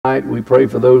tonight. We pray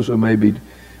for those who may be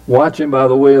watching by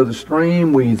the way of the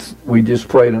stream. We just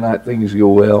pray tonight things go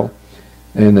well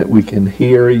and that we can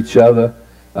hear each other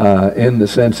in the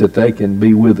sense that they can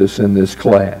be with us in this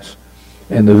class.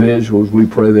 And the visuals, we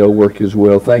pray they'll work as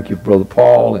well. Thank you, Brother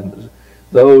Paul, and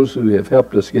those who have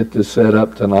helped us get this set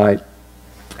up tonight.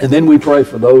 And then we pray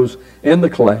for those in the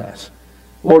class.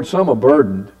 Lord, some are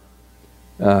burdened.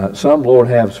 Some, Lord,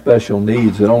 have special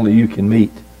needs that only you can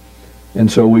meet. And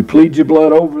so we plead your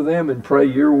blood over them and pray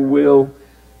your will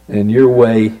and your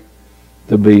way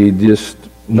to be just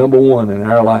number one in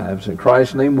our lives. In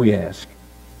Christ's name we ask.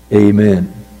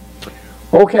 Amen.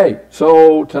 Okay,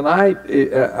 so tonight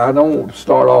I don't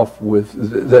start off with,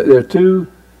 there are two,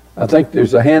 I think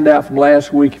there's a handout from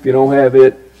last week. If you don't have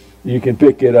it, you can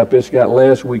pick it up. It's got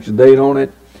last week's date on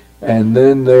it. And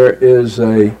then there is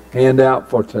a handout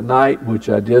for tonight, which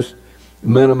I just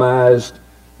minimized.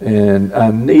 And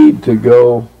I need to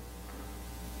go.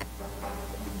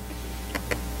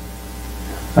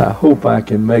 I hope I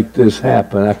can make this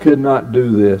happen. I could not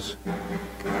do this.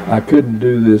 I couldn't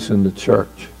do this in the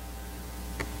church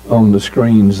on the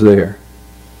screens there.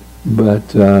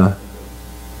 But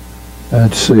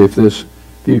let's see if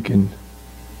you can,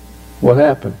 what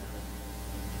happened?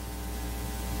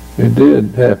 It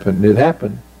did happen. It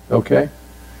happened. Okay.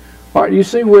 All right, you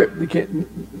see where,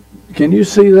 can you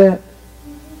see that?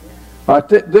 All right,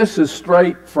 this is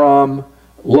straight from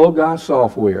Logos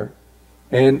software.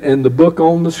 And the book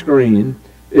on the screen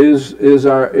is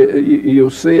our,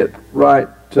 you'll see it right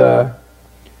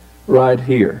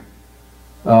here.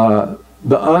 The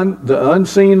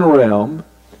Unseen Realm,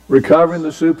 Recovering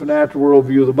the Supernatural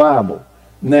Worldview of the Bible.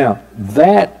 Now,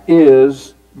 that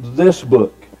is this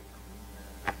book.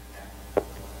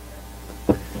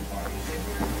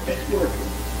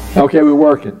 Okay, we're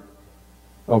working.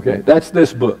 Okay, that's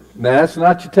this book. Now, that's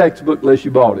not your textbook unless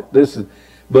you bought it. This is,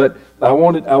 but I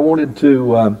wanted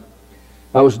to.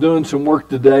 I was doing some work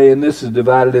today, and this is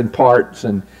divided in parts.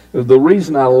 And the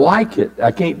reason I like it,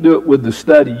 I can't do it with the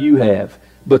study you have,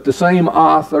 but the same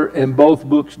author and both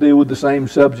books deal with the same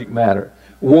subject matter.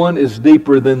 One is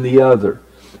deeper than the other.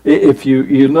 If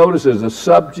you notice, there's a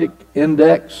subject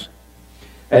index,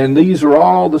 and these are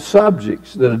all the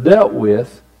subjects that are dealt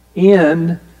with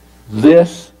in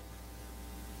this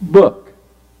book.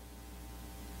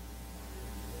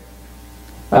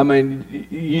 I mean,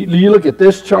 you look at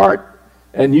this chart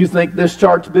and you think this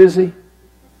chart's busy.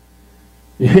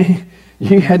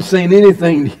 You hadn't seen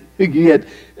anything yet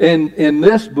in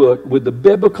this book with the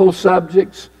biblical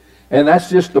subjects, and that's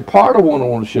just the part of one I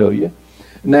want to show you.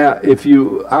 Now,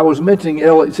 I was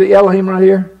mentioning, see Elohim right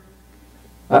here?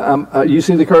 You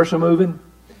see the cursor moving?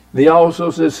 He also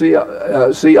says,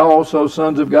 see also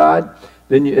sons of God.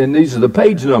 And these are the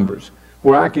page numbers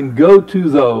where I can go to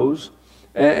those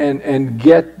and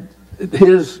get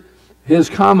his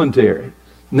commentary.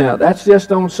 Now, that's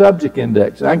just on subject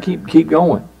index. I can keep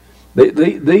going.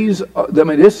 These, I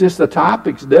mean, it's just the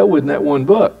topics dealt with in that one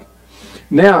book.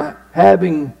 Now,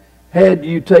 having had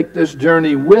you take this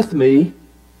journey with me,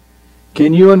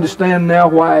 can you understand now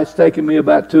why it's taken me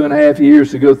about 2.5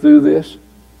 years to go through this?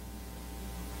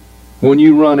 When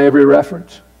you run every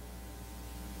reference.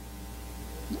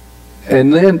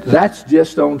 And then that's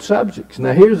just on subjects.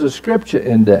 Now here's a scripture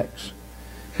index.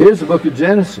 Here's the book of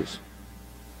Genesis.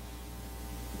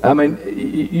 I mean,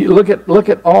 you look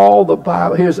at all the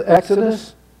Bible. Here's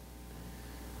Exodus,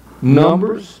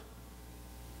 Numbers,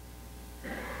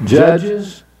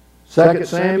 Judges, 2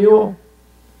 Samuel,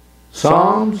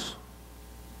 Psalms.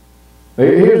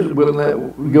 We'll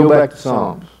go back to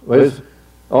Psalms. It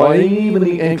even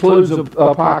includes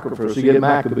Apocrypha, so you get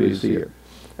Maccabees here,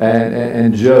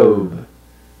 and Job,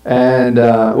 and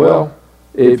well,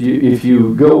 if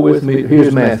you go with me,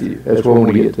 here's Matthew. That's what I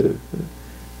want to get to.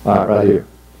 All right, right here.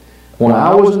 When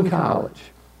I was in college,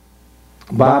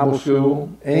 Bible school,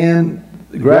 and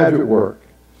graduate work,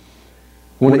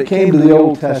 when it came to the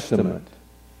Old Testament,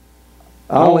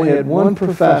 I only had one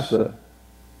professor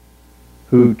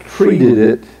who treated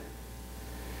it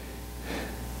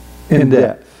in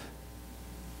depth.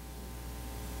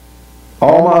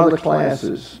 All my other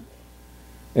classes,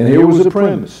 and here was the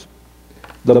premise: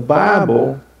 the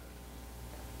Bible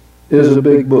is a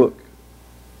big book.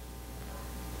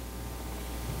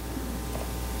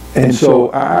 And so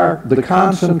the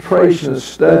concentration of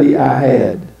study I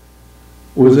had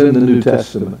was in the New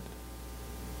Testament.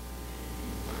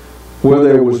 Where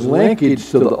there was linkage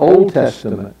to the Old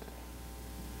Testament,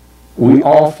 we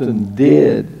often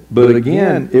did, but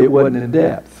again, it wasn't in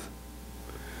depth.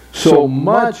 So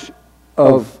much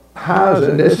of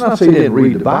and it's not saying you didn't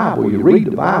read the Bible. You read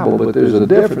the Bible, but there's a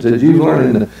difference, as you've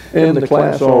learned in the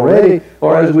class already,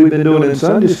 or as we've been doing in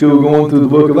Sunday school, going through the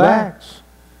book of Acts.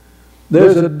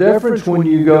 There's a difference when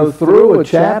you go through a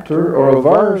chapter or a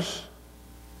verse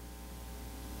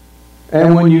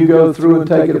and when you go through and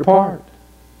take it apart.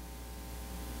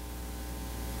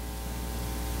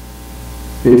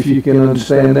 If you can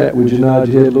understand that, would you nod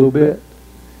your head a little bit?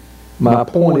 My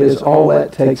point is, all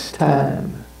that takes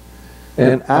time.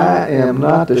 And I am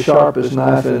not the sharpest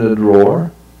knife in the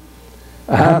drawer.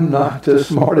 I'm not the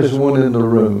smartest one in the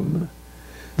room.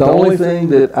 The only thing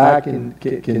that I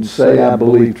can say I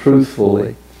believe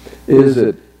truthfully is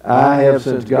that I have,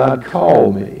 since God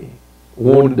called me,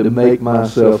 wanted to make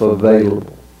myself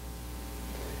available.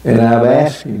 And I've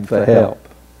asked Him for help.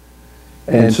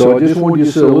 And so I just want you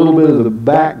to see a little bit of the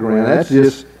background. That's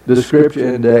just the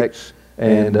scripture index.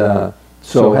 And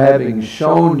so having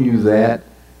shown you that,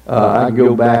 I can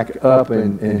go back up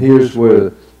and here's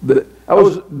where I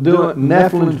was doing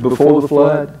Nephilims before the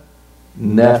flood,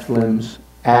 Nephilims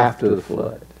after the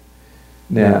flood.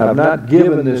 Now, I've not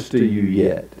given this to you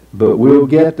yet, but we'll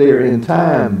get there in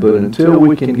time. But until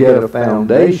we can get a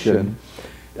foundation,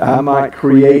 I might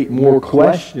create more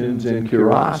questions and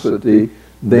curiosity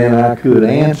than I could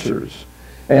answers.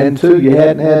 And two, you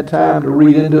hadn't had time to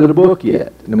read into the book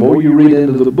yet. And the more you read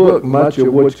into the book, much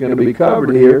of what's going to be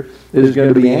covered here is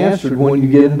going to be answered when you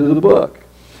get into the book.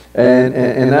 And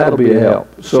that'll be a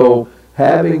help. So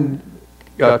having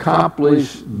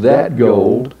accomplished that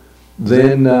goal,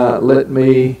 then let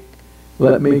me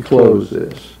close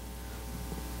this.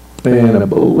 And I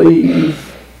believe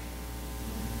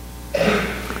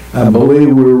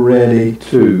we're ready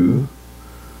to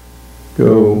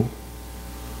go.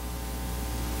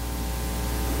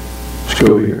 Let's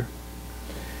go here.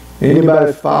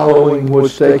 Anybody following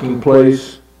what's taking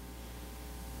place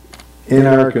in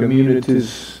our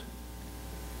communities,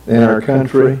 in our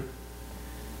country?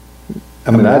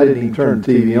 I mean, I didn't even turn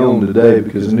the TV on today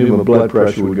because I knew my blood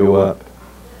pressure would go up.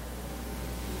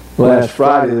 Last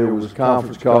Friday there was a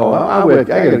conference call. I got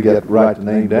to write the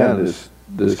name down.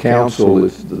 This council,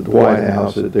 it's the White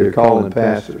House, that they're calling the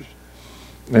pastors,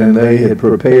 and they had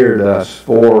prepared us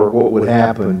for what would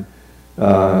happen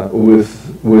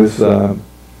with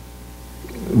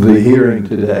the hearing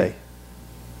today.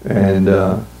 And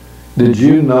did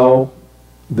you know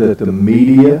that the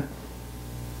media?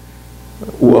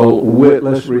 Well,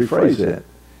 let's rephrase that.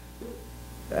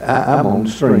 I'm on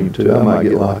stream too. I might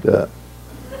get locked up.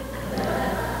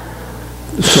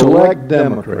 Select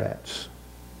Democrats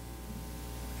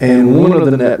and one of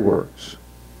the networks,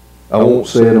 I won't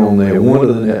say it on there, one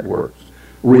of the networks,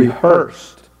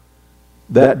 rehearsed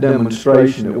that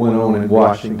demonstration that went on in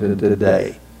Washington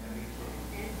today.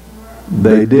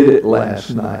 They did it last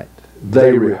night.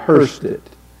 They rehearsed it.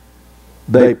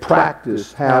 They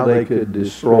practiced how they could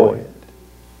destroy it.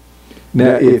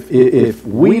 Now, if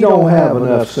we don't have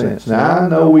enough sense, now I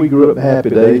know we grew up in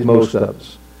happy days, most of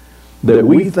us, that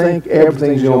we think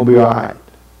everything's going to be all right.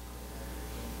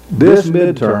 This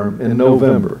midterm in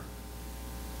November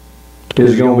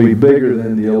is going to be bigger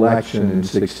than the election in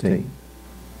 16.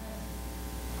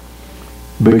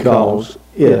 Because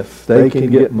if they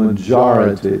can get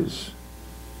majorities,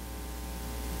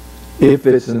 if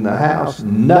it's in the House,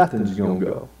 nothing's going to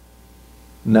go.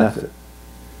 Nothing.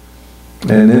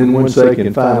 And then once they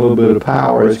can find a little bit of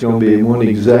power, it's going to be one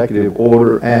executive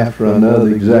order after another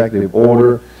executive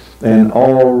order. And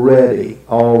already,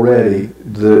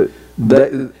 there's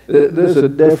a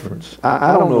difference.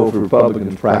 I don't know if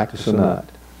Republicans practice or not,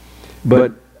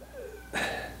 but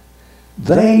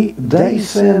they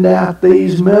send out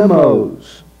these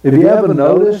memos. Have you ever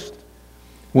noticed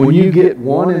when you get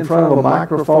one in front of a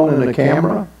microphone and a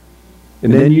camera,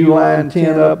 and then you line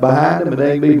 10 up behind them, and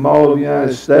they can be from all over the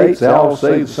United States, they all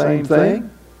say the same thing?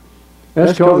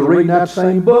 That's because they're reading that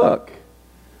same book.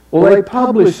 Well, they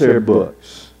publish their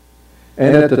books.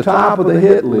 And at the top of the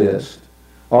hit list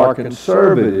are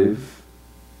conservative,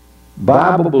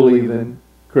 Bible-believing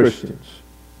Christians.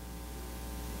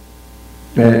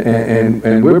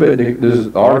 And we're betting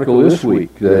this article this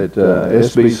week that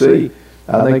SBC,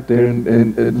 I think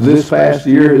this past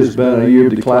year has been a year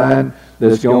of decline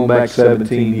that's gone back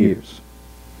 17 years.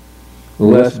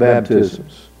 Less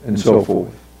baptisms and so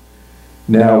forth.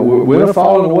 Now, we're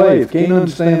falling away. If you can't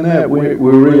understand that, we're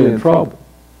really in trouble.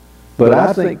 But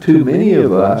I think too many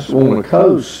of us want to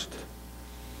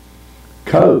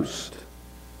coast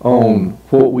on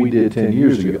what we did 10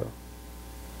 years ago.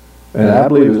 And I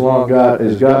believe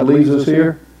as God leads us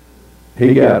here,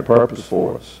 He got a purpose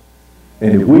for us.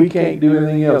 And if we can't do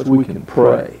anything else, we can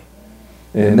pray.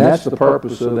 And that's the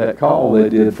purpose of that call they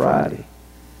did Friday.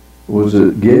 was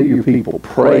to get your people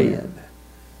praying,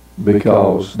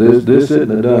 because this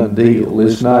isn't a done deal.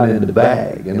 It's not in the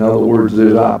bag. In other words,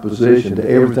 there's opposition to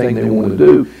everything they want to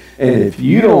do. And if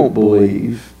you don't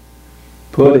believe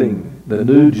putting the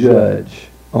new judge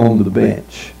on the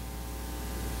bench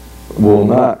will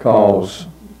not cause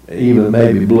even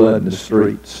maybe blood in the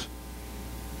streets,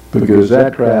 because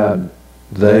that crowd,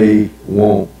 they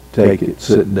won't take it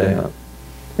sitting down.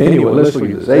 Anyway, let's look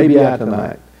at this. ABI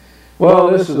tonight. Well,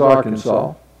 this is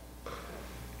Arkansas.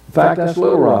 In fact, that's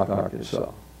Little Rock,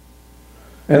 Arkansas.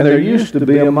 And there used to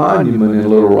be a monument in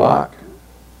Little Rock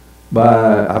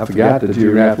by, I forgot the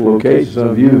geographical location. Some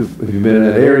of you, if you've been in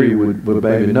that area, would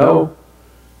maybe know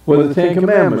where the Ten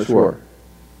Commandments were.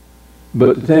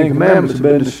 But the Ten Commandments have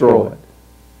been destroyed.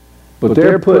 But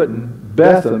they're putting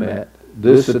Baphomet,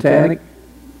 this satanic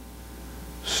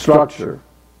sculpture,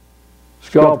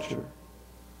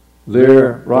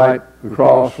 there right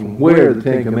across from where the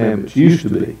Ten Commandments used to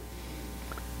be.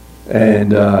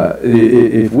 And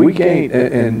if we can't,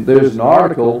 and there's an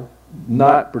article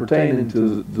not pertaining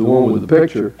to the one with the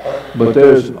picture, but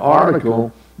there's an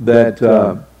article that,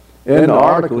 in the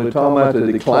article, they're talking about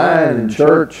the decline in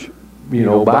church,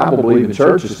 Bible-believing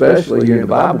church, especially here in the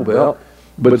Bible Belt,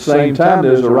 but at the same time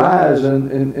there's a rise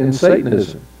in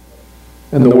Satanism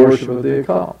and the worship of the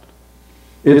occult.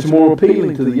 It's more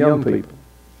appealing to the young people.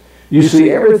 You see,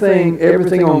 everything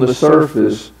on the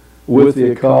surface with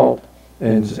the occult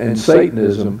and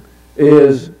Satanism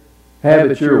is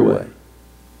have it your way.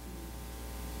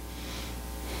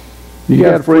 You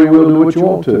got free will to do what you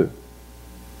want to.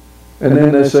 And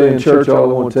then they say in church, all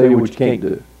they want to tell you what you can't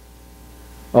do.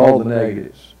 All the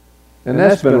negatives. And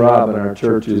that's been robbing our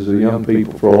churches of young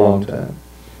people for a long time.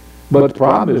 But the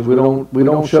problem is we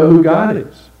don't show who God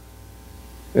is.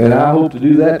 And I hope to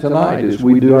do that tonight as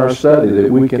we do our study,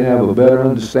 that we can have a better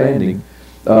understanding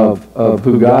of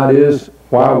who God is,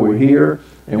 why we're here,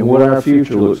 and what our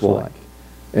future looks like.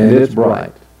 And it's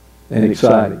bright and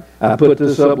exciting. I put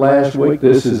this up last week.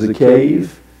 This is a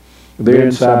cave there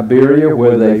in Siberia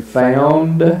where they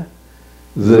found the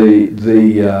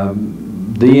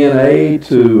DNA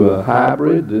to a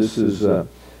hybrid. This is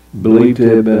believed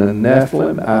to have been a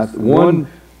Nephilim.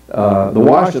 The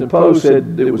Washington Post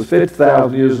said it was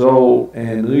 50,000 years old,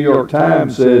 and the New York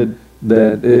Times said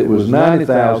that it was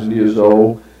 90,000 years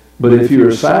old. But if you're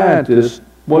a scientist,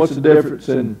 what's the difference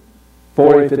in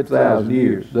 40, 50,000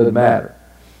 years? Doesn't matter.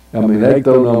 I mean, they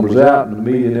throw numbers out, and the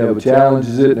media never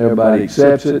challenges it, and everybody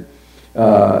accepts it.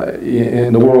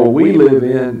 In the world we live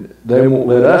in, they won't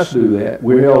let us do that.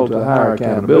 We're held to higher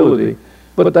accountability.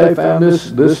 But they found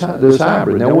this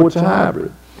hybrid. Now, what's a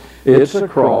hybrid? It's a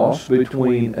cross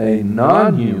between a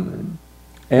non-human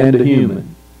and a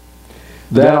human.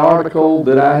 That article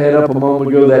that I had up a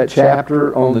moment ago, that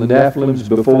chapter on the Nephilims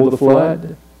before the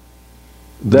flood,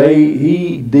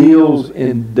 he deals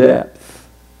in depth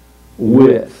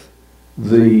with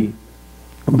the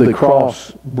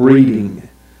cross breeding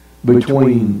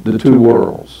between the two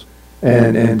worlds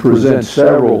and presents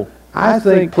several, I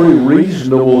think, pretty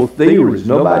reasonable theories.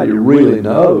 Nobody really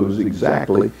knows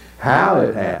exactly how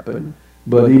it happened,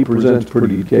 but he presents a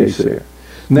pretty good case there.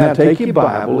 Now take your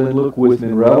Bible and look with me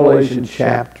in Revelation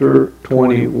chapter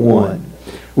 21.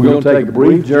 We're going to take a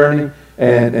brief journey,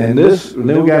 and then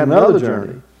we got another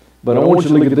journey. But I want you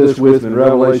to look at this with me in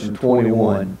Revelation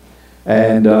 21.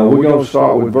 And we're going to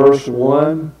start with verse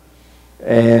 1,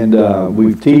 and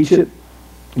we teach it,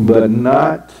 but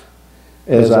not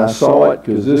as I saw it,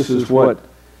 because this is what,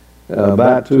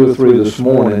 about 2 or 3 this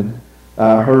morning,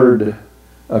 I heard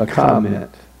a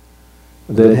comment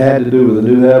that had to do with the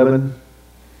new heaven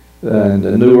and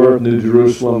the new earth, new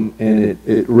Jerusalem, and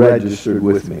it registered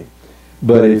with me.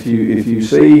 But if you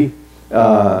see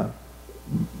John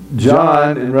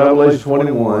in Revelation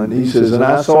 21, he says, "And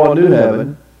I saw a new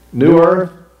heaven, new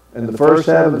earth, and the first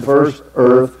heaven, the first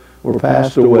earth were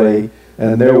passed away,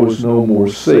 and there was no more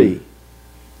sea."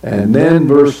 And then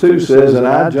verse 2 says, "And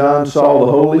I, John, saw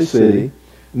the holy city,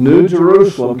 New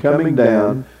Jerusalem, coming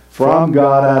down from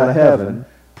God out of heaven,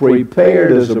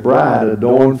 prepared as a bride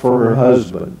adorned for her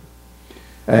husband."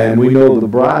 And we know the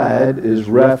bride is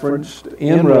referenced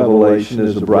in Revelation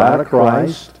as the bride of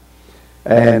Christ,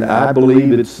 and I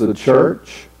believe it's the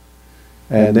church.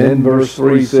 And then verse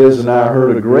 3 says, "And I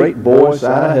heard a great voice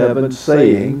out of heaven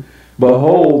saying,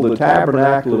 Behold, the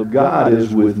tabernacle of God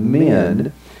is with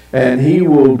men, and he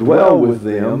will dwell with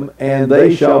them, and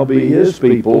they shall be his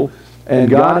people, and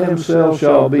God himself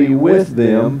shall be with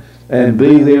them, and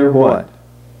be their" what?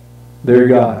 Their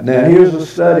God. Now here's a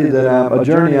study a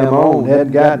journey I'm on,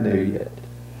 hadn't gotten there yet.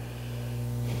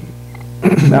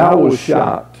 I was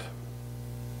shocked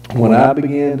when I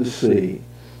began to see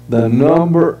the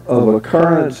number of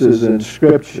occurrences in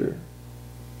Scripture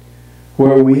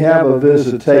where we have a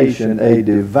visitation, a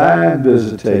divine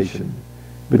visitation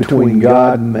between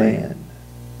God and man.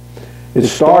 It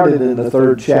started in the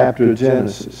 3rd chapter of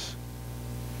Genesis.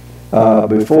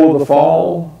 Before the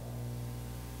fall,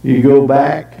 you go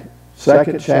back,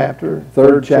 2nd chapter,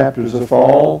 3rd chapter is the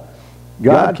fall.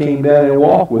 God came down and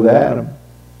walked with Adam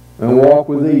and walked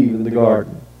with Eve in the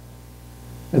garden.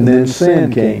 And then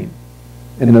sin came.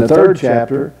 In the 3rd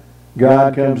chapter,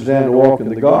 God comes down to walk in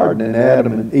the garden, and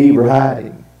Adam and Eve are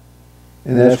hiding.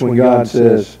 And that's when God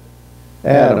says,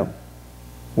 Adam,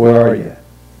 where are you?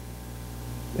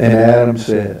 And Adam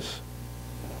says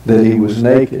that he was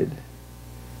naked.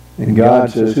 And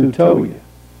God says, who told you?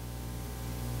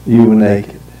 You were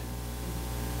naked.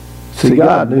 See,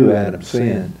 God knew Adam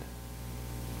sinned.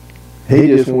 He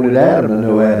just wanted Adam to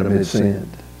know Adam had sinned.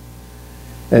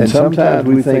 And sometimes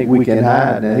we think we can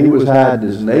hide. Now, he was hiding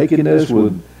his nakedness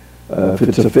with, if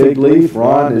it's a fig leaf,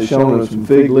 Ron has shown us some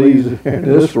fig leaves here in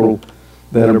Israel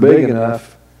that are big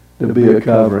enough to be a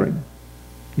covering.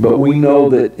 But we know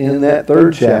that in that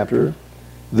 3rd chapter,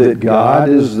 that God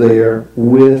is there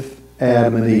with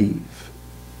Adam and Eve.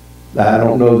 I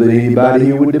don't know that anybody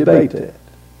here would debate that.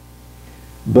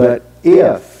 But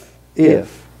if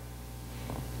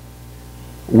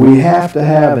we have to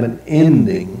have an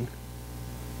ending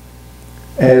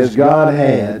as God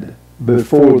had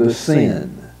before the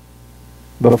sin,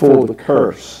 before the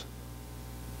curse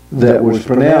that was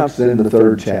pronounced in the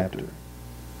 3rd chapter,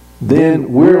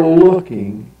 then we're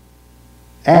looking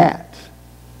at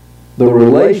the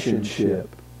relationship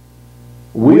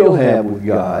we'll have with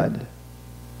God,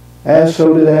 as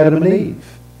so did Adam and Eve.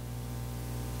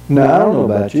 Now, I don't know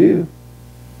about you,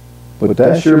 but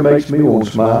that sure makes me want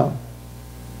to smile.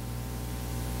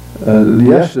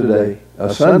 Yesterday,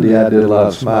 Sunday, I did a lot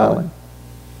of smiling.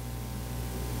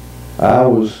 I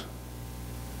was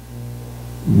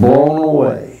blown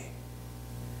away.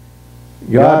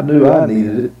 God knew I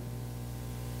needed it,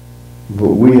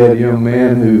 but we had a young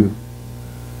man who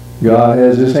God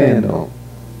has his hand on.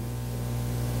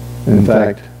 In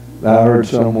fact, I heard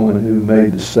someone who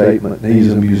made the statement,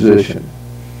 he's a musician,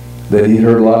 that he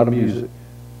heard a lot of music.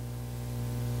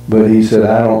 But he said,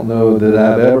 I don't know that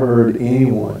I've ever heard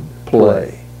anyone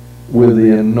play with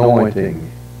the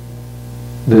anointing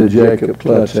that Jacob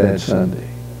Klutz had Sunday.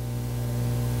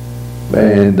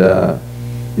 And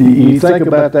you think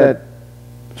about that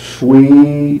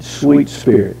sweet, sweet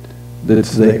spirit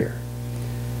that's there.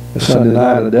 Sunday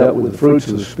night I dealt with the fruits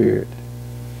of the Spirit.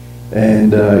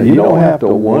 And you don't have to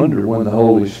wonder when the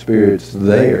Holy Spirit's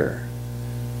there.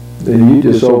 Then you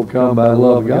just overcome by the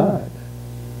love of God.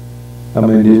 I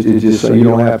mean, it's just you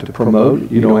don't have to promote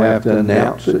it. You don't have to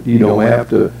announce it. You don't have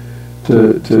to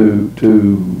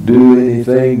do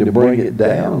anything to bring it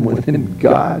down. When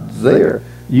God's there,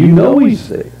 you know He's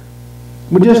there.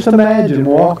 But just imagine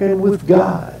walking with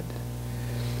God.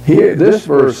 Here, this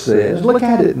verse says, look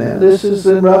at it now. This is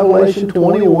in Revelation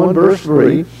 21, verse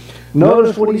 3.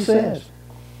 Notice what he says.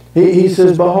 He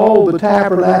says, behold, the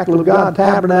tabernacle of God,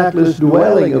 tabernacle is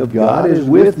dwelling of God, is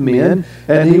with men,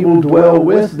 and He will dwell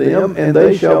with them, and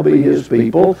they shall be His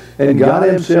people, and God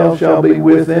Himself shall be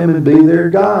with them and be their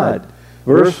God.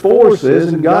 Verse 4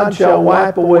 says, and God shall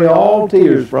wipe away all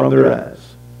tears from their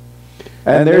eyes.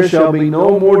 And there shall be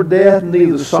no more death,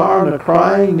 neither sorrow nor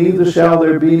crying, neither shall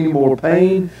there be any more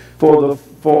pain, for the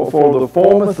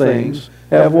former things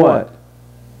have what?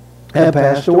 Have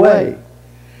passed away.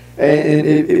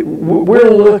 And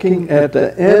we're looking at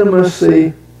the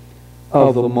intimacy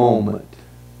of the moment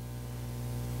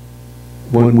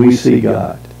when we see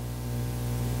God.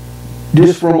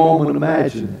 Just for a moment,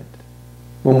 imagine it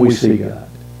when we see God.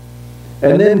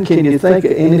 And then can you think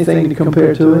of anything to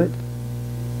compare to it?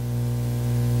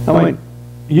 I mean,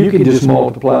 you can just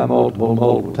multiply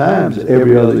multiple times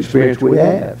every other experience we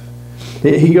have.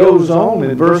 He goes on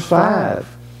in verse 5.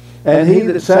 And he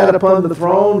that sat upon the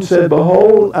throne said,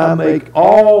 behold, I make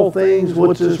all things,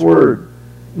 what's this word?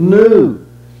 New.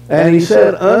 And he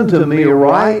said unto me,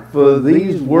 write, for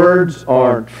these words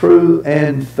are true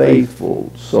and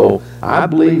faithful. So I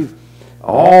believe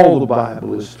all the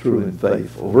Bible is true and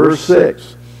faithful. Verse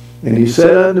 6, and he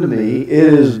said unto me,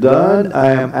 it is done,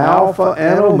 I am Alpha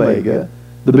and Omega,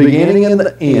 the beginning and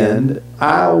the end.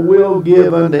 I will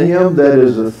give unto him that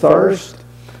is athirst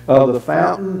of the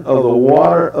fountain of the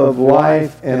water of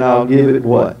life, and I'll give it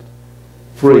what?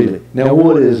 Freely. Now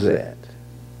what is that?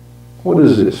 What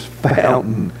is this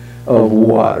fountain of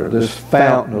water? This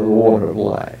fountain of the water of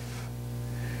life?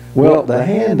 Well, the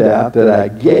handout that I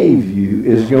gave you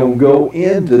is going to go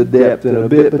into depth in a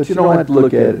bit, but you don't have to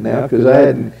look at it now because I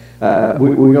hadn't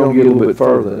We're going to get a little bit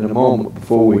further in a moment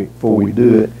before we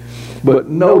do it. But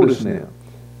notice now,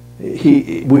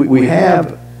 we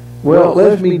have, well,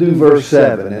 let me do verse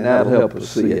 7, and that'll help us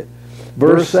see it.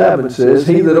 Verse 7 says,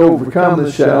 he that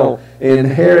overcometh shall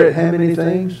inherit how many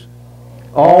things?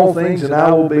 All things, and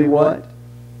I will be what?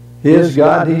 His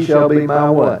God, he shall be my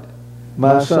what?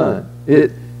 My son. Right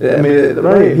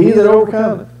here, he that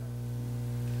overcometh.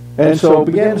 And so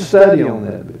begin to study on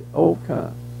that a bit.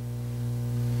 Overcome.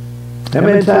 How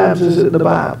many times is it in the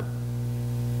Bible?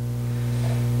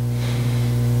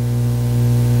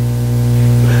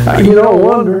 I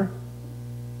wonder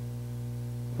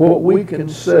what we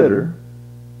consider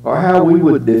or how we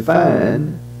would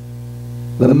define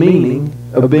the meaning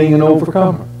of being an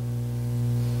overcomer.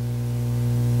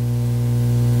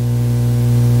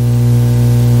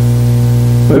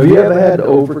 Have you ever had to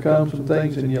overcome some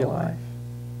things in your life?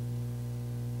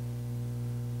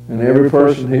 And every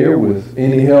person here with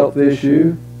any health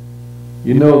issue,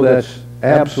 you know that's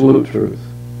absolute truth.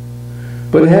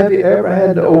 But have you ever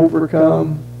had to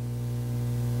overcome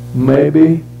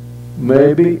maybe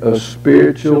a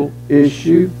spiritual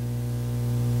issue?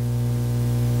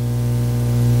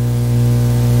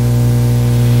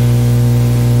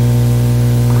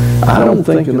 I don't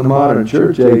think in the modern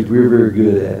church age we're very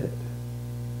good at it.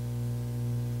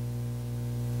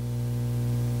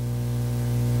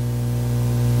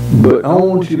 But I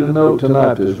want you to know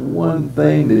tonight there's one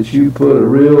thing that you put a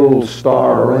real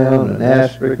star around, an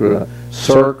asterisk or a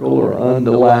circle or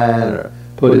underline or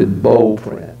put it in bold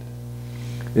print,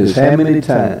 is how many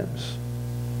times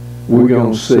we're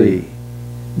going to see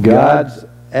God's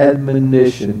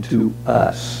admonition to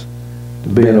us to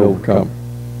be an overcomer.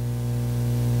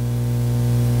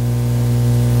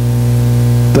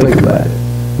 Think about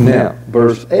it. Now,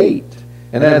 verse 8,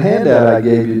 and that handout I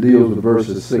gave you deals with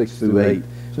verses 6 through 8.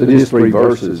 So there's 3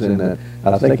 verses in that.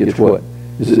 I think it's what?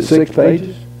 Is it 6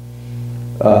 pages?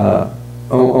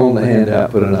 On the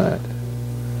handout put tonight.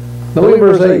 Now look at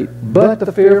verse 8. But the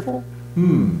fearful,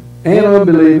 and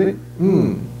unbelieving,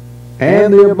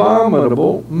 and the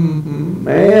abominable, and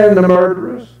the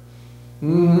murderers,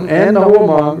 and the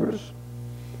whoremongers,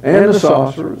 and the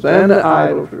sorcerers, and the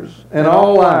idolaters, and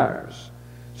all liars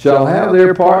shall have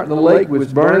their part in the lake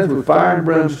which burneth with fire and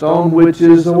brimstone, which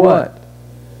is the what?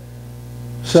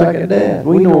 Second death.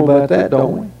 We know about that,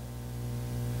 don't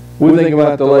we? We think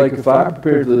about the lake of fire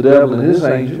prepared for the devil and his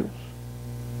angels.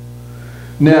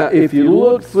 Now, if you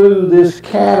look through this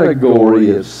category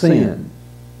of sin,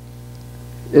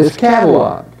 it's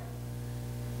catalog.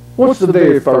 What's the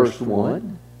very first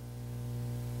one?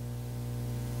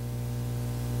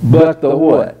 But the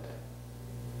what?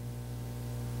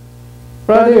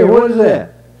 Right here, what is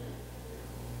that?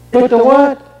 But the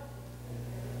what?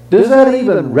 Does that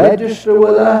even register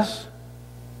with us?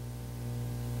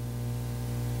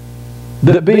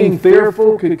 That being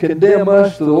fearful could condemn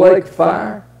us to the lake of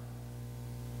fire?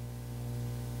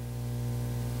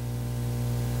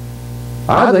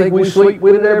 I think we sleep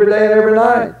with it every day and every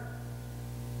night.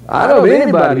 I don't know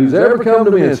anybody who's ever come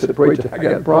to me and said, "Preacher, I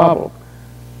got a problem."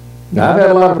 Now, I've had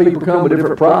a lot of people come with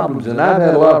different problems, and I've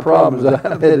had a lot of problems that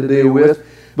I've had to deal with.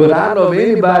 But I don't know of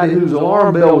anybody whose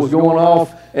alarm bell was going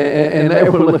off and they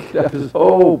were looking up and said,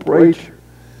 "Oh, preacher,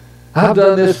 I've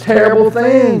done this terrible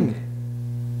thing."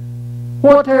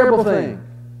 What terrible thing?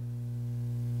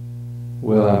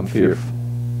 Well, I'm fearful.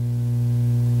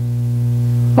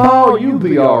 Oh, you'll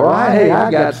be all right. Hey, I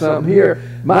got something here.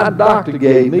 My doctor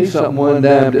gave me something one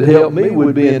time that helped me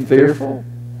with being fearful.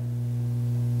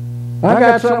 I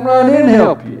got something right here to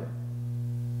help you.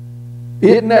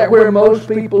 Isn't that where most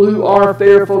people who are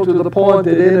fearful to the point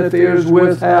that it interferes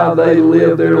with how they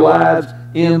live their lives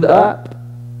end up?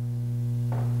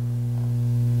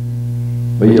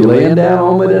 Are you laying down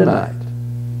on me tonight?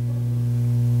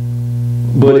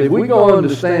 But if we're going to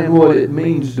understand what it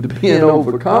means to be an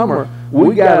overcomer,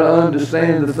 we got to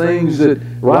understand the things that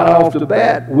right off the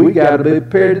bat we got to be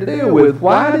prepared to deal with.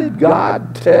 Why did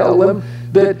God tell them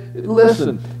that?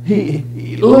 Listen,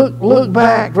 look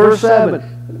back, verse 7.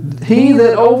 He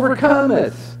that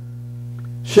overcometh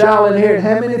shall inherit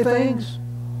how many things?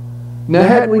 Now,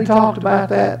 hadn't we talked about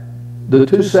that the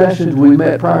 2 sessions we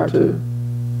met prior to?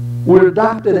 We're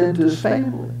adopted into His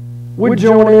family. We're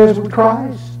joint heirs with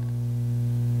Christ.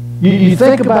 You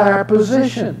think about our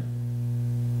position,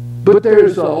 but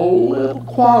there's a little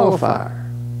qualifier.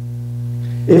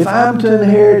 If I'm to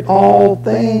inherit all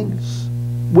things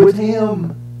with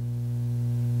Him,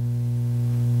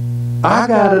 I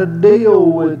got to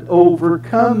deal with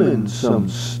overcoming some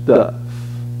stuff.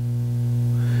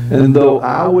 And though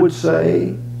I would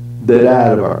say that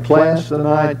out of our class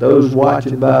tonight, those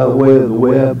watching by the way of the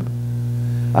web,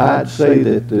 I'd say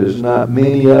that there's not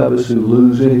many of us who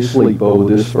lose any sleep over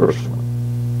this first one.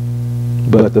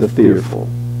 But the fearful.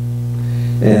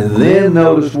 And then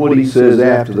notice what he says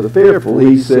after the fearful.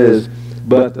 He says,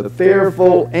 but the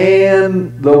fearful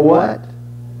and the what?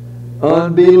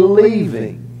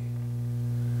 Unbelieving.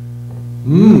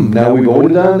 Now we've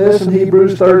already done this in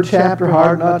Hebrews 3rd chapter.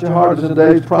 Harden not your hearts in the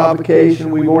day's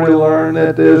provocation. We've already learned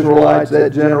that the Israelites,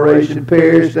 that generation,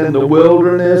 perished in the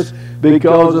wilderness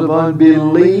because of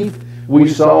unbelief. We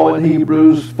saw in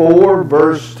Hebrews 4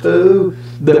 verse 2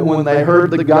 that when they heard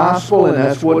the gospel, and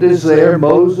that's what is there,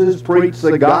 Moses preached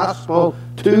the gospel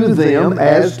to them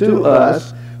as to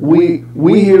us. We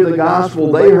hear the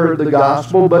gospel, they heard the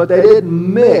gospel, but they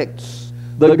didn't mix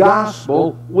the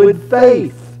gospel with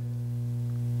faith.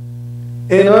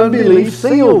 And unbelief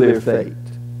sealed their fate.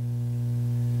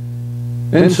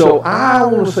 And so I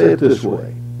want to say it this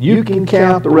way. You can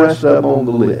count the rest of them on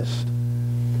the list.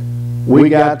 We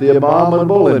got the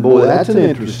abominable, and boy, that's an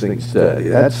interesting study.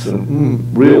 That's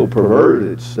some real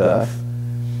perverted stuff.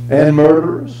 And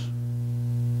murderers,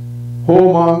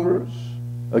 whoremongers,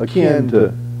 akin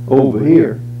to over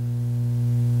here,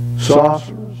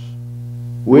 sorcerers,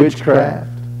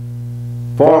 witchcraft,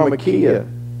 pharmakia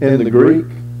in the Greek,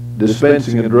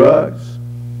 dispensing of drugs,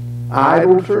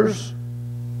 idolaters,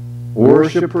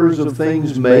 worshipers of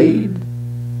things made,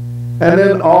 and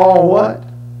then all what?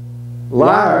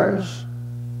 Liars.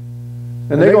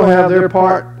 And they're going to have their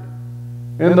part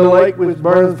in the lake with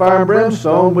burning fire and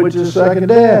brimstone, which is second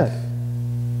death.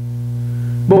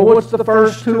 But what's the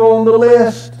first two on the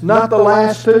list? Not the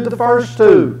last two, the first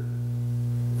two.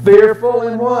 Fearful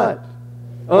and what?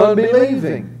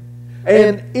 Unbelieving.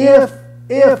 And if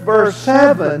verse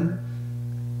 7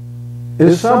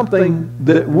 is something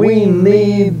that we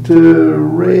need to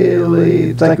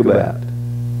really think about.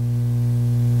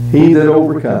 He that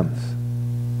overcometh.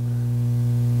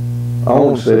 I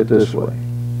want to say it this way.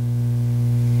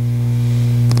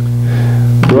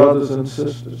 Brothers and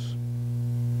sisters,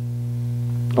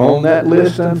 on that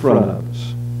list in front of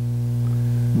us,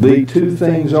 the two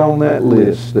things on that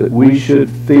list that we should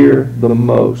fear the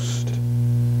most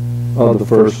are the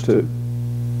first two.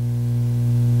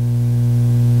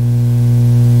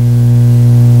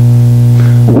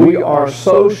 We are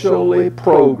socially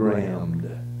programmed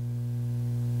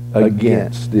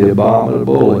against the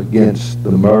abominable, against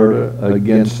the murder,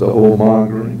 against the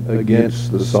whoremongering,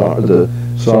 against the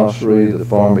sorcery, the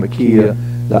pharmakia,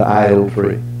 the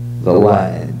idolatry, the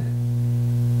lying.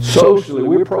 Socially,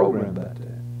 we're programmed about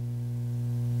that.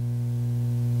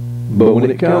 But when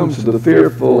it comes to the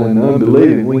fearful and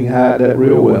unbelieving, we can hide that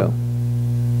real well.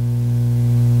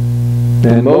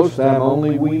 And most of the time,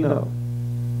 only we know.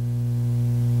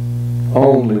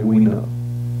 Only we know.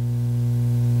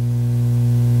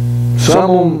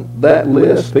 Some on that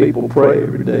list, people pray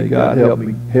every day, God help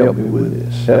me with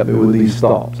this. Help me with these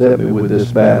thoughts. Help me with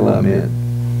this battle I'm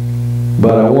in.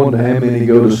 But I wonder how many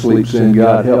go to sleep saying,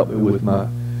 God help me with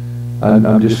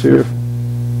I'm just fearful.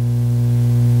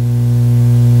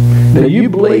 Now you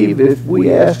believe if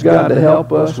we ask God to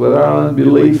help us with our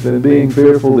unbelief and being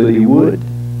fearful that He would?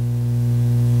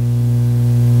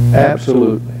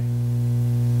 Absolutely.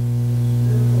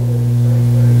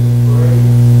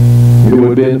 It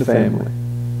would be in the family.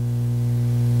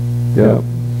 Yeah.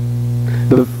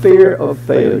 The fear of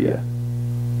failure,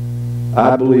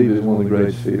 I believe, is one of the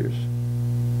greatest fears.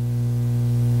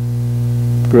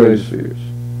 Greatest fears.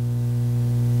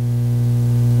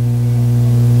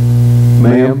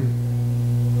 Ma'am,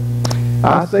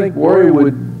 I think worry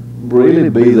would really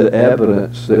be the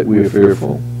evidence that we're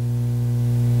fearful.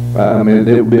 I mean,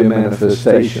 it would be a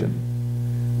manifestation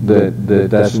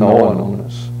that's gnawing on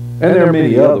us. And there are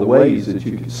many other ways that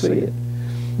you can see it.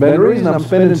 But the reason I'm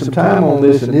spending some time on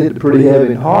this and hit it pretty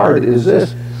heavy and hard is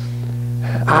this.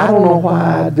 I don't know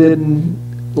why I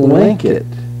didn't link it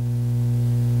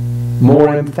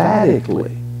more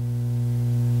emphatically.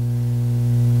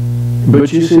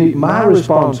 But you see, my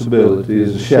responsibility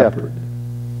as a shepherd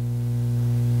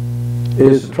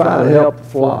is to try to help the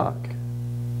flock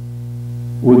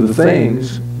with the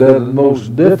things that are the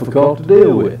most difficult to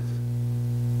deal with.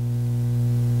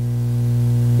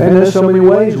 And there's so many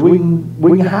ways we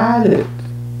can hide it.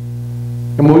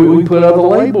 And we can put other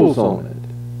labels on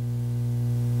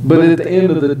it. But at the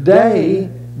end of the day,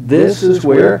 this is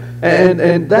where,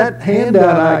 and that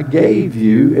handout I gave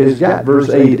you has got verse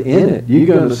 8 in it. You're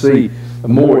going to see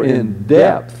more in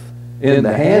depth in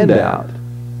the handout.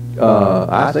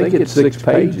 I think it's 6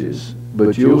 pages,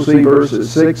 but you'll see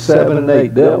verses 6, 7, and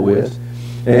 8 dealt with.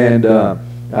 And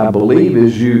I believe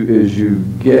as you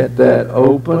get that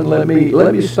open, let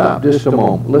me stop just a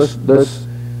moment. Let's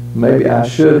maybe I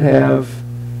should have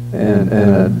And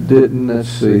I didn't, let's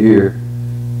see here.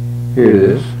 Here it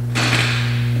is.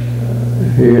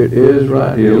 Here it is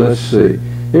right here. Let's see.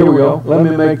 Here we go. Let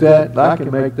me make that. I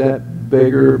can make that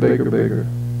bigger, bigger, bigger.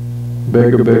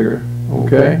 Bigger, bigger.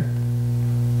 Okay?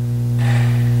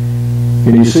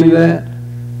 Can you see that?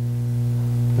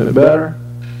 Is it better?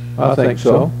 I think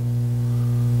so.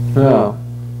 Now,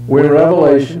 we're in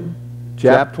Revelation,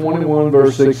 chapter 21,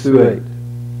 verse 6 through 8.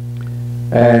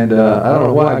 And I don't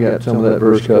know why I got some of that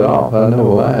verse cut off. I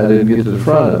know why. I didn't get to the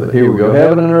front of it. Here we go.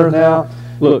 Heaven and earth now.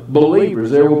 Look,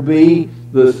 believers, there will be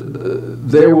the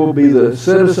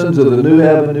citizens of the new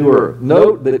heaven and new earth.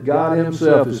 Note that God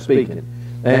himself is speaking.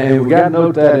 And we got to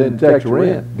note that in the text we're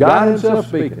in. God himself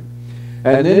speaking.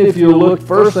 And then if you look,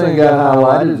 first thing I got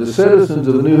highlighted, the citizens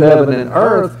of the new heaven and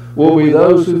earth will be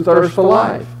those who thirst for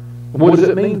life. What does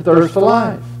it mean, thirst for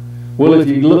life? Well, if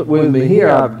you look with me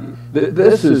here,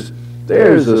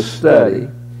 there's a study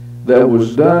that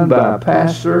was done by a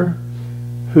pastor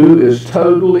who is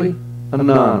totally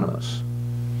anonymous.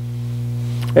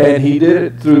 And he did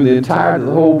it through the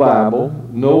whole Bible.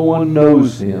 No one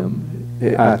knows him.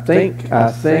 I think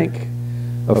a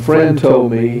friend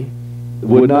told me,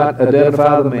 would not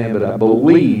identify the man, but I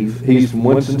believe he's from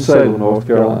Winston-Salem, North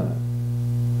Carolina.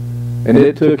 And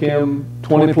it took him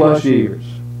 20 plus years.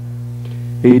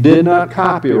 He did not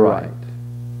copyright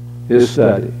his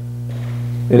study.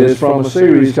 It is from a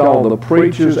series called The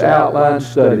Preacher's Outline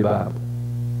Study Bible.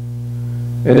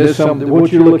 And it's something,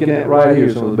 what you're looking at right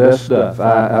here, some of the best stuff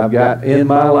I've got in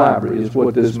my library is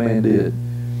what this man did.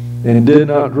 And did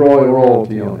not draw a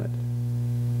royalty on it.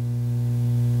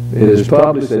 It is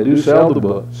published, they do sell the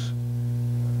books.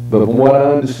 But from what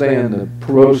I understand, the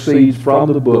proceeds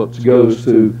from the books goes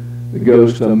to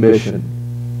a mission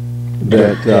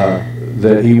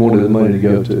that he wanted the money to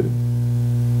go to.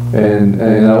 And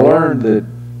I learned that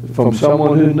from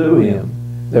someone who knew him,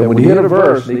 that when he hit a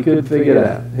verse and he couldn't figure it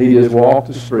out, he just walked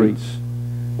the streets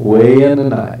way in the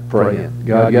night praying,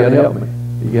 God, you got to help me.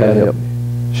 You got to help me.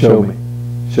 Show me.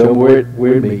 Show me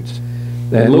where it meets.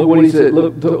 And look what he said.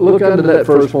 Look under that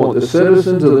first point. The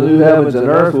citizens of the new heavens and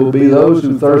earth will be those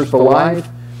who thirst for life.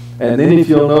 And then if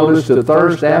you'll notice, to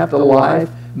thirst after life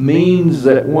means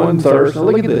that one thirst. Now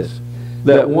look at this.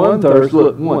 That one thirst,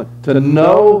 to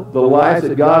know the life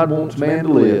that God wants man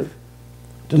to live,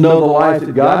 to know the life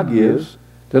that God gives,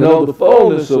 to know the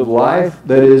fullness of life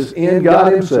that is in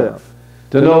God himself,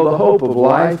 to know the hope of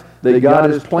life that God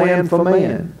has planned for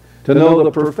man, to know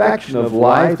the perfection of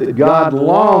life that God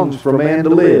longs for man to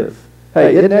live.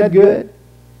 Hey, isn't that good?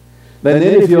 And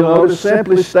then if you'll notice,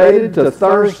 simply stated, to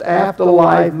thirst after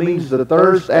life means to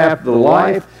thirst after the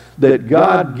life that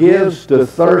God gives, to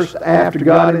thirst after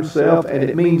God himself. And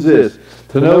it means this: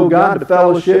 to know God, to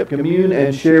fellowship, commune,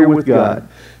 and share with God.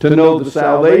 To know the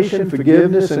salvation,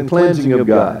 forgiveness, and cleansing of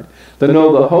God. To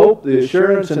know the hope, the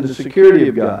assurance, and the security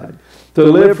of God. To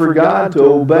live for God, to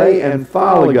obey and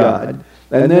follow God.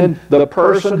 And then the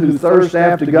person who thirsts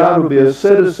after God will be a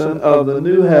citizen of the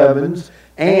new heavens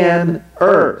and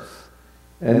earth.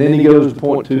 And then he goes to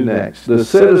point 2 next. The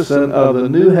citizen of the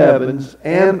new heavens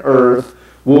and earth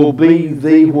will be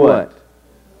the what?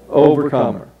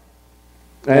 Overcomer.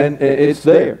 And it's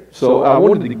there. So I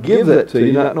wanted to give that to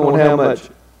you, not knowing how much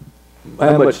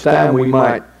time we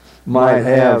might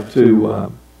have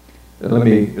to.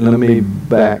 Let me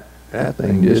back. That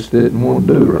thing just didn't want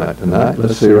to do right tonight.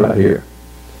 Let's see right here.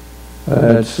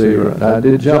 Let's see right. I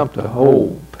did jump the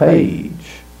whole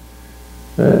page.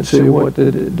 Let's see, what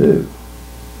did it do?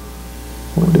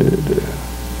 What did it do?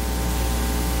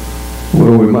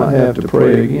 Well, we might have to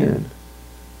pray again.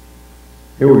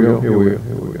 Here we go.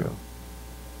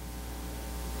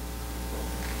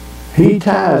 He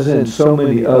ties in so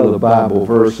many other Bible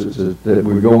verses that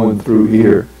we're going through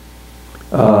here.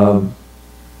 We're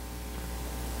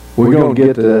going to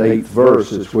get to that 8th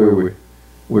verse. It's where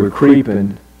we're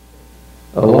creeping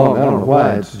along. I don't know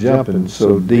why it's jumping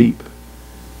so deep.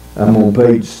 I'm on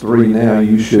page 3 now.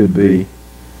 You should be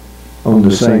on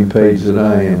the same page that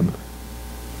I am.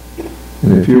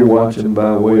 And if you're watching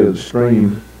by way of the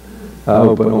stream, I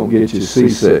hope I don't get you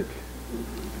seasick.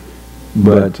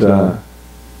 But that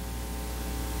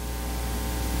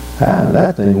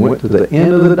thing went to the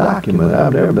end of the document.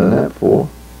 I've never done that before.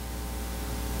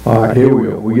 All right, here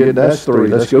we go. That's 3.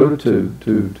 Let's go to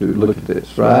 2. Look at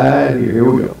this. Right here. Here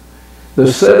we go.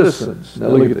 The citizens, now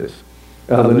look at this,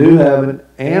 the new heaven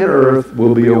and earth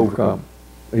will be overcome.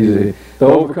 The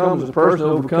overcomes the person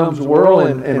who overcomes the world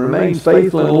and remains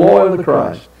faithful and loyal to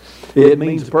Christ. It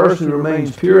means the person who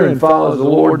remains pure and follows the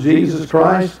Lord Jesus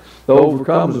Christ. The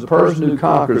overcomes the person who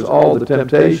conquers all the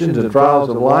temptations and trials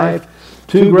of life.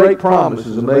 2 great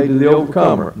promises are made to the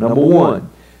overcomer. Number 1,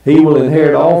 He will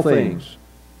inherit all things,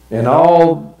 and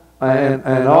all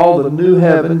the new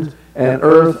heavens and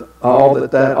earth, all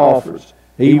that offers.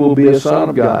 He will be a son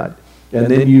of God. And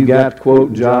then you got to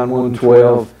quote John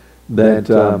 1:12 that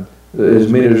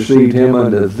as many received him,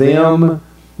 unto them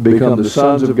become the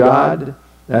sons of God.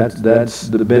 That's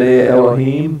the B'nai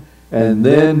Elohim. And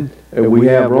then we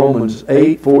have Romans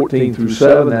 8:14 through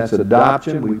 7. That's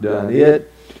adoption. We've done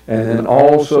it. And then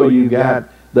also you got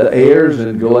the heirs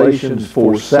in Galatians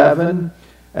 4:7.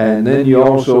 And then you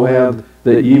also have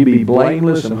that ye be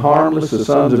blameless and harmless, the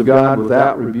sons of God,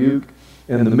 without rebuke,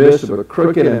 in the midst of a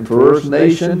crooked and perverse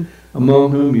nation,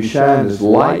 among whom you shine as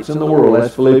lights in the world.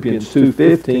 That's Philippians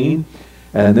 2:15.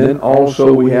 And then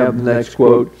also we have the next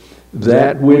quote,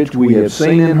 that which we have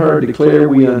seen and heard declare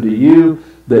we unto you,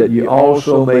 that ye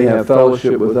also may have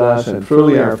fellowship with us. And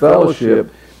truly our fellowship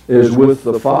is with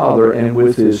the Father and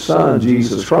with His Son,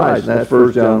 Jesus Christ. And that's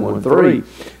 1 John 1:3.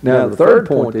 Now the third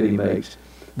point that he makes,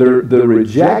 the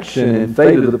rejection and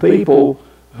fate of the people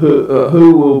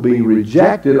who will be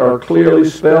rejected are clearly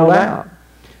spelled out.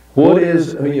 What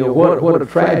a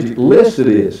tragic list it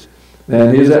is.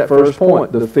 And here's that first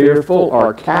point. The fearful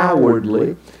are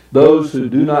cowardly, those who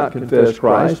do not confess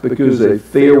Christ because they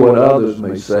fear what others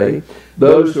may say,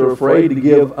 those who are afraid to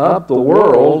give up the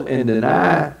world and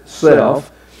deny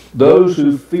self, those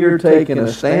who fear taking a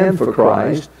stand for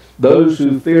Christ, those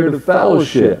who fear the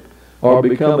fellowship, or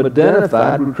become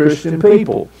identified with Christian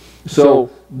people. So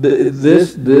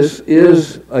this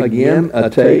is, again, a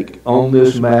take on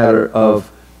this matter of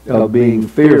being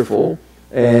fearful.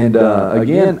 And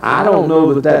again, I don't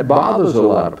know that bothers a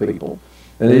lot of people.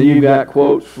 And then you've got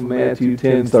quotes from Matthew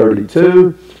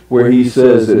 10:32, where he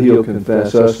says that he'll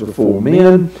confess us before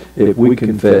men if we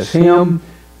confess him.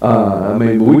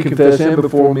 We confess him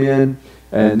before men,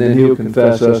 and then he'll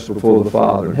confess us before the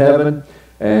Father in heaven.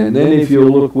 And then if you'll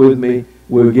look with me,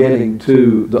 we're getting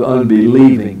to the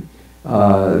unbelieving.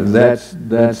 That's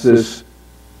this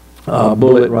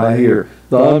bullet right here.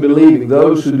 The unbelieving,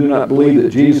 those who do not believe that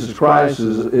Jesus Christ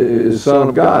is Son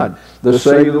of God, the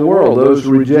Savior of the world. Those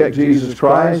who reject Jesus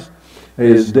Christ,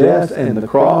 His death and the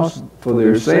cross for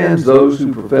their sins. Those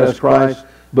who profess Christ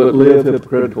but live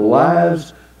hypocritical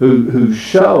lives, who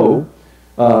show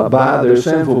by their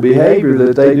sinful behavior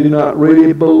that they do not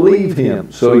really believe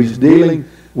Him. So he's dealing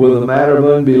with a matter of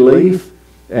unbelief.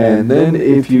 And then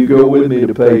if you go with me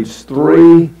to page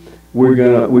 3, we're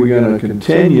gonna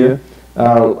continue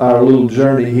our little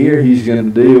journey here. He's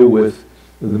going to deal with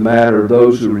the matter of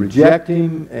those who reject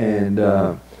Him. And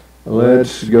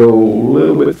let's go a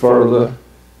little bit further,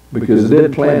 because I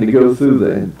did plan to go through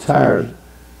the entire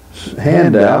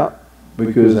handout,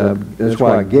 because that's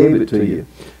why I gave it to you.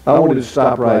 I wanted to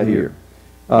stop right here.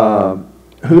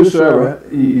 Whosoever,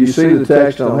 you see the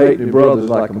text on hating your brothers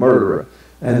like a murderer.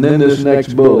 And then this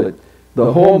next bullet,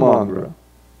 the whoremonger,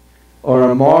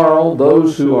 or immoral,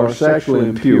 those who are sexually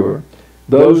impure,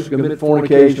 those who commit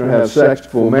fornication or have sex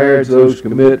before marriage, those who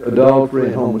commit adultery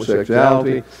and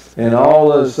homosexuality, and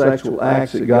all other sexual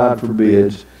acts that God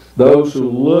forbids, those who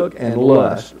look and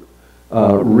lust,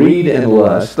 read and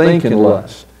lust, think and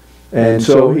lust. And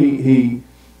so he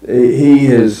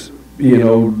has,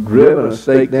 driven a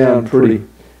stake down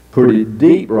pretty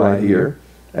deep right here.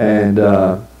 And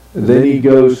then he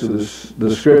goes to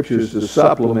the scriptures to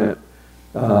supplement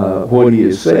what he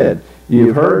has said.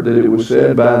 You've heard that it was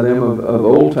said by them of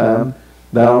old time,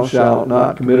 thou shalt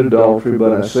not commit adultery,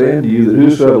 but I say unto you that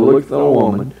whosoever looketh on a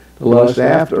woman to lust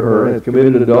after her hath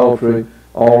committed adultery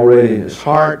already in his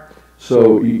heart.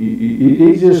 So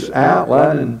he's just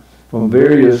outlining from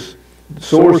various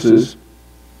sources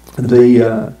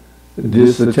the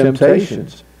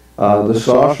temptations. The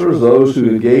sorcerers, those who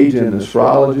engage in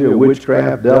astrology or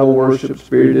witchcraft, devil worship,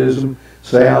 spiritism,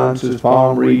 seances,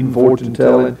 palm reading, fortune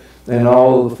telling, and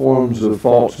all of the forms of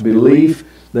false belief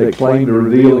that claim to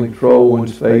reveal and control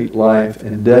one's fate, life,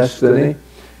 and destiny.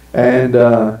 And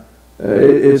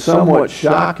it's somewhat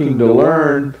shocking to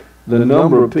learn the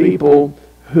number of people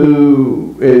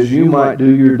who, as you might do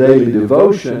your daily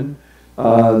devotion,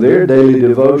 their daily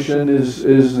devotion is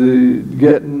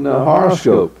getting a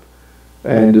horoscope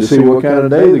and to see what kind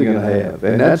of day they're going to have.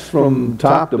 And that's from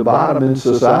top to bottom in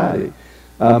society.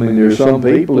 I mean, there's some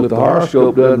people, if the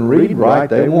horoscope doesn't read right,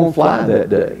 they won't fly that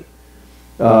day.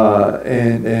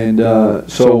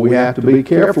 So we have to be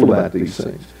careful about these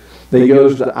things. Then he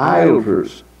goes to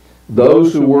idolaters.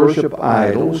 Those who worship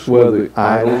idols, whether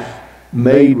idols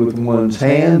made with one's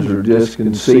hands or just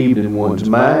conceived in one's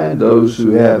mind, those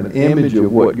who have an image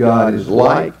of what God is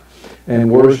like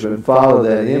and worship and follow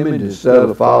that image instead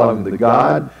of following the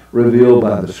God revealed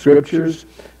by the Scriptures,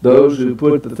 those who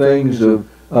put the things of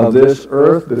this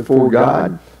earth before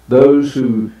God, those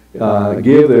who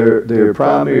give their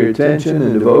primary attention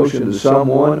and devotion to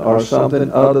someone or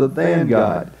something other than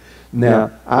God.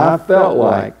 Now, I felt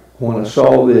like when I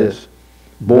saw this,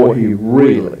 boy, he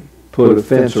really put a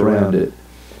fence around it,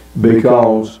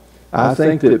 because I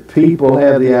think that people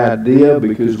have the idea,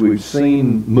 because we've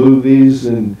seen movies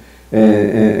and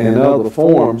other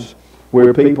forms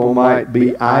where people might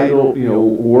be idol,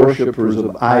 worshipers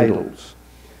of idols.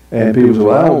 And people say,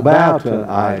 well, I don't bow to an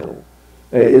idol.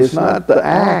 It's not the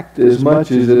act as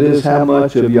much as it is how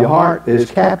much of your heart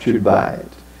is captured by it.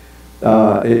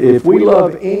 If we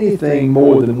love anything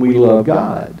more than we love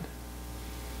God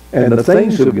and the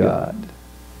things of God,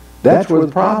 that's where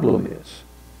the problem is.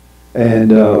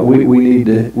 And we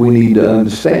need to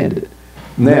understand it.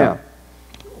 Now,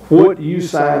 what you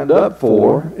signed up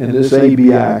for in this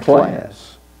ABI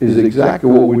class is exactly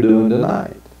what we're doing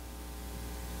tonight.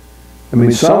 I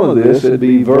mean, some of this would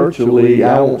be virtually,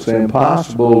 I won't say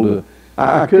impossible to,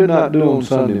 I could not do on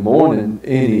Sunday morning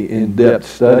any in-depth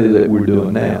study that we're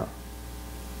doing now.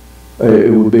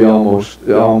 It would be almost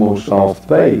off the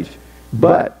page.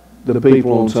 But the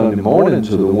people on Sunday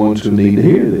mornings are the ones who need to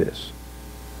hear this.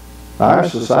 Our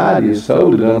society is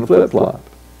totally done flip-flop.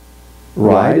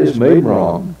 Right is made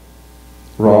wrong.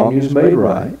 Wrong is made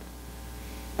right.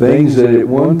 Things that at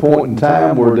one point in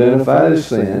time were identified as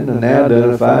sin are now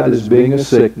identified as being a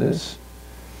sickness.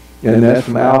 And that's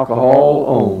from alcohol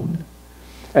on.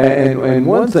 And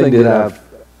one thing that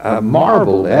I've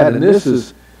marveled at, and this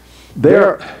is,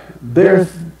 there are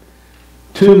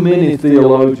too many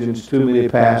theologians, too many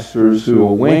pastors who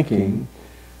are winking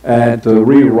at the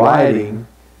rewriting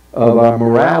of our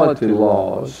morality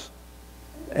laws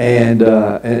and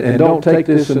don't take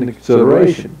this into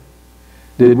consideration.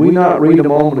 Did we not read a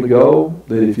moment ago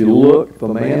that if a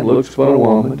man looks upon a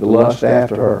woman to lust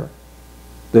after her,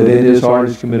 that in his heart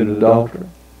is committed adultery?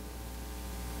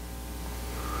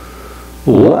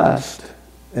 Lust,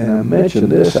 and I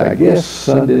mentioned this, I guess,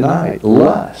 Sunday night,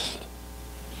 lust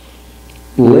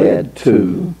led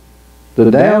to the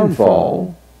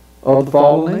downfall of the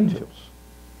fallen angels.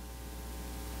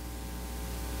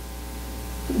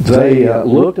 They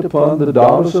looked upon the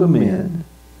daughters of men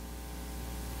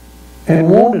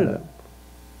and wanted them,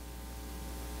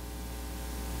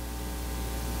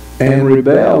 and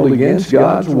rebelled against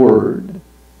God's word,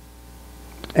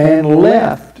 and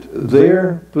left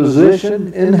their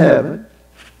position in heaven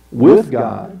with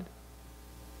God,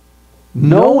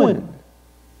 knowing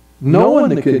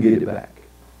they couldn't get it back.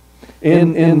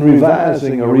 In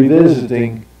revising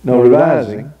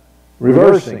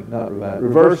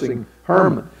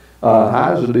Herman,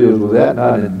 Heiser deals with that,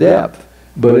 not in depth,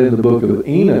 but in the book of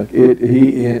Enoch,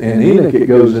 it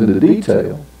goes into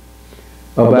detail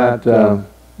about the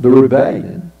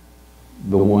rebellion,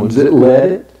 the ones that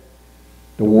led it,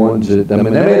 the ones that, they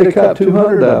made a covenant,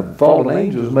 200 of them, fallen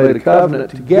angels made a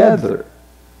covenant together,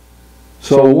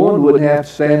 so one wouldn't have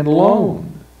to stand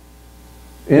alone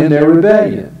in their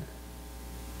rebellion.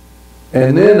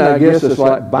 And then I guess it's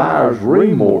like buyer's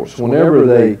remorse. Whenever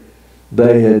they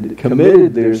had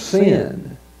committed their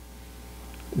sin,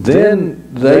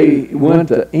 then they went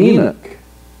to Enoch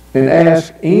and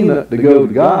asked Enoch to go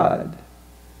to God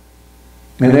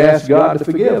and asked God to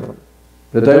forgive them,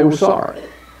 that they were sorry.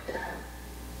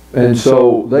 And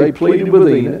so they pleaded with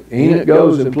Enoch. Enoch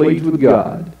goes and pleads with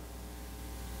God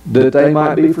that they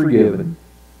might be forgiven.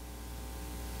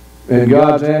 And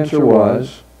God's answer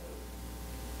was,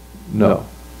 no,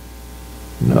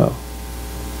 no,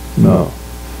 no.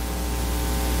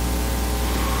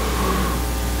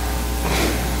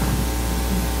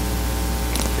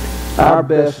 Our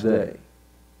best day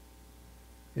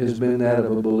has been that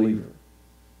of a believer,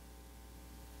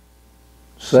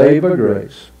 saved by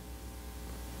grace,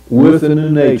 with a new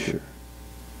nature,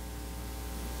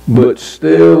 but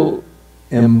still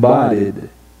embodied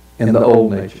in the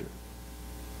old nature.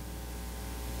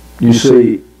 You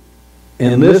see,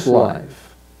 in this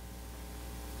life,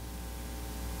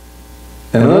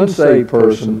 an unsaved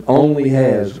person only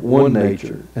has one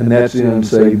nature, and that's the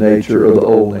unsaved nature or the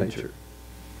old nature.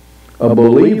 A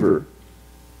believer,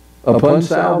 upon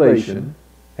salvation,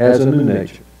 has a new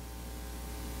nature.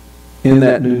 In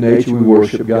that new nature, we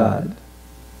worship God.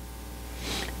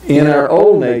 In our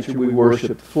old nature, we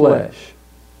worship the flesh.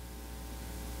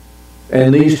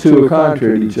 And these two are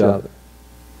contrary to each other.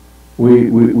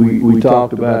 We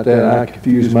talked about that. I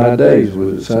confused my days.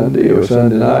 Was it Sunday or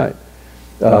Sunday night?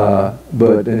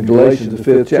 But in Galatians, the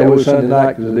 5th chapter, it was Sunday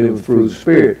night because I deal with the fruit of the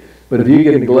Spirit. But if you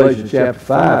get in Galatians chapter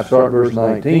 5, start verse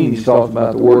 19, he talks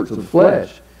about the works of the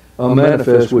flesh,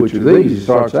 unmanifest which are these. He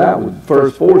starts out with the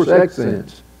first 4 sex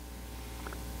sins.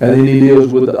 And then he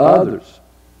deals with the others.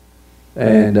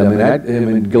 And I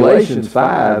mean, Galatians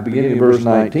 5, beginning of verse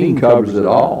 19, covers it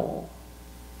all.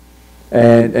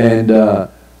 And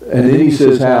then he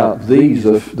says how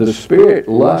the spirit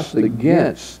lusts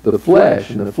against the flesh,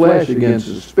 and the flesh against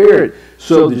the spirit,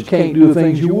 so that you can't do the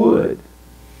things you would.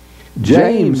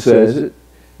 James says it.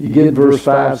 You get verse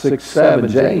 5, 6, 7.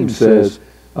 James says,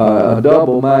 a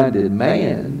double-minded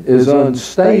man is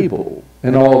unstable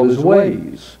in all his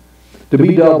ways. To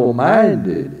be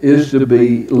double-minded is to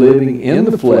be living in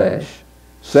the flesh,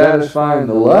 satisfying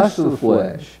the lust of the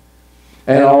flesh,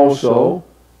 and also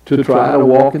to try to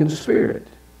walk in the Spirit.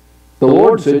 The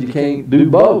Lord said you can't do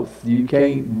both. You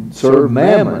can't serve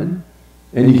mammon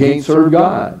and you can't serve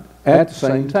God at the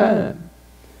same time.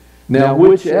 Now,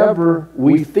 whichever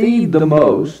we feed the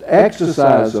most,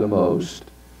 exercise the most,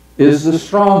 is the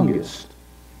strongest.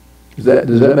 Does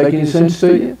that make any sense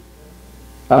to you?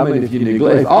 I mean, if you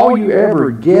neglect, if all you ever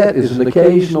get is an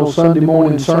occasional Sunday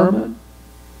morning sermon,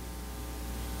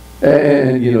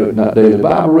 and not daily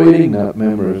Bible reading, not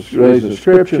memorization of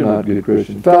Scripture, not good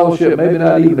Christian fellowship, maybe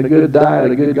not even a good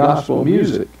diet of good gospel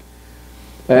music,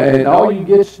 and all you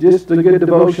get is just a good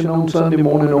devotion on Sunday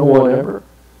morning or whatever,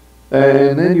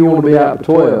 and then you want to be out at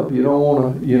 12. You don't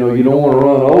want to, you don't want to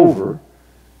run over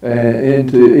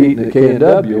into eating a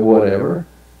K&W or whatever.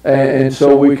 And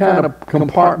so we kind of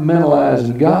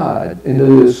compartmentalizing God into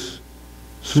this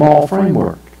small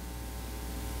framework.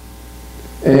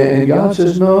 And God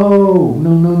says,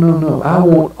 no. I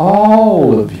want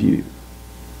all of you.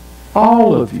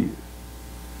 All of you.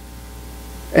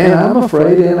 And I'm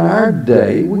afraid in our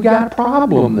day we got a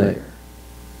problem there.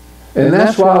 And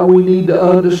that's why we need to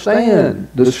understand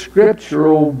the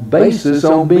scriptural basis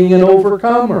on being an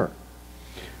overcomer.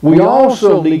 We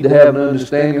also need to have an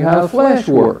understanding of how the flesh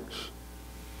works.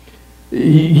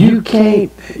 You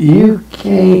can't,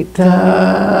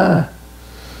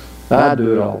 I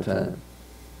do it all the time.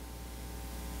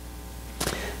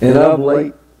 And of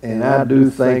late, and I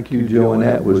do thank you, Joe, and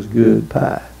that was good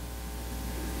pie.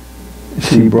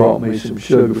 She brought me some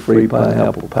sugar-free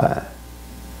pineapple pie.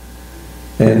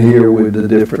 And here with the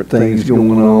different things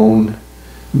going on,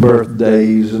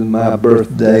 birthdays and my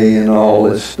birthday and all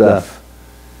this stuff,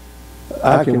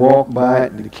 I can walk by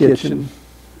it in the kitchen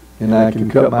and I can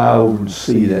cut my eye over and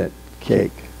see that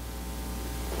cake.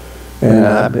 And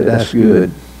I bet that's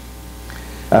good.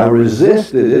 I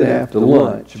resisted it after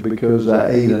lunch because I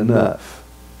ate enough.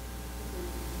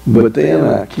 But then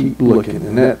I keep looking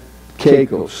and that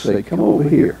cake will say, come over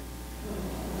here.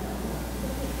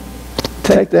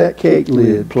 Take that cake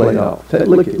lid plate off.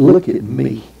 Look at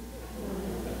me.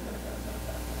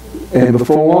 And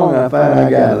before long I find I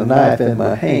got a knife in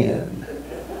my hand.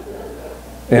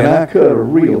 And I cut a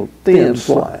real thin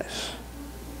slice.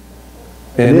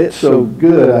 And it's so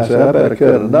good, I said, I better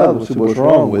cut another one, see what's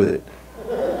wrong with it.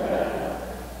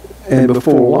 And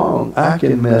before long, I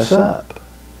can mess up.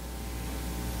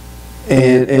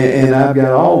 And I've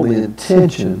got all the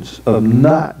intentions of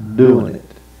not doing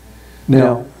it.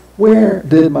 Now, where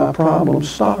did my problem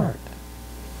start?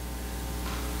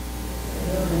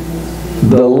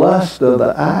 The lust of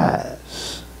the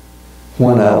eyes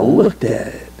when I looked at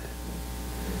it.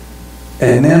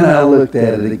 And then I looked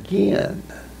at it again.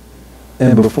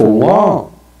 And before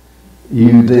long,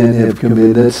 you then have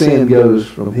committed, that sin goes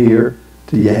from here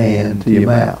to your hand to your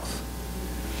mouth.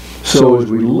 So as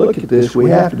we look at this, we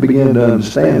have to begin to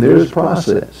understand there's a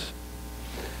process.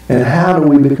 And how do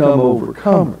we become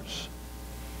overcomers?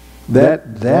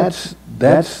 That's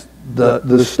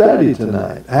the study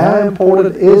tonight. How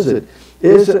important is it?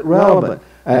 Is it relevant?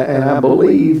 And I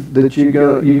believe that you're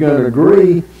going to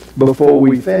agree before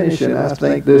we finish, and I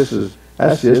think that's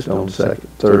just on the second,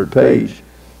 third page.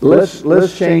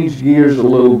 Let's change gears a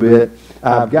little bit.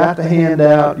 I've got the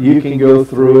handout. You can go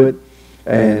through it.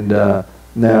 And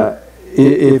now,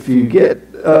 if you get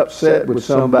upset with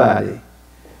somebody,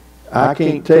 I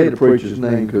can't tell you the preacher's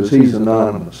name because he's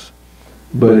anonymous.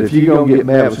 But if you're going to get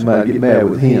mad with somebody, get mad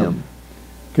with him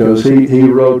because he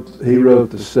wrote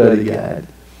the study guide.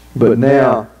 But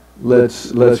now,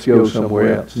 let's go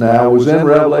somewhere else. Now, I was in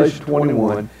Revelation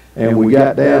 21, and we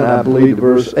got down, I believe, to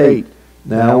verse 8.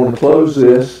 Now, I want to close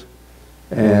this,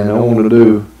 and I want to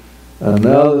do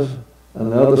another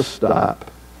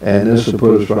stop, and this will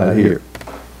put us right here.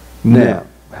 Now,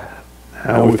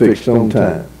 how are we fixed on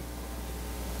time?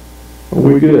 Are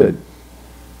we good?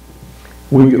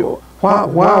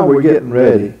 While we're getting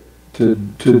ready to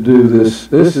do this,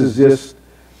 this is just,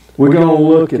 we're going to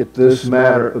look at this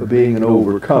matter of being an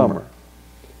overcomer.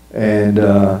 And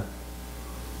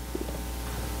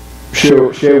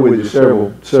share with you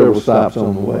several stops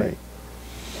on the way.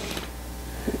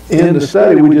 In the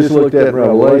study we just looked at in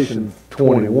Revelation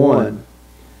 21.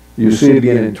 You see it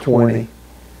again in 20.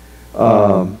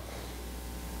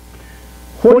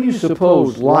 What do you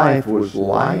suppose life was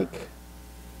like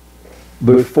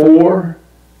before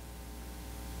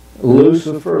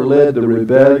Lucifer led the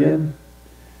rebellion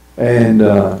and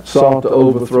sought to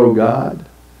overthrow God?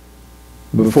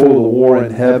 Before the war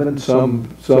in heaven,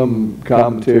 some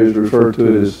commentators refer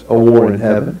to it as a war in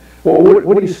heaven. Well,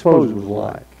 what do you suppose it was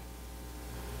like?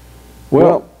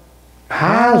 Well,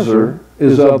 Heiser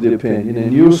is of the opinion,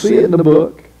 and you'll see it in the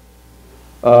book,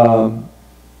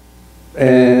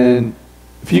 and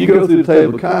if you go through the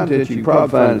table of contents, you can probably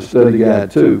find a study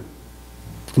guide too.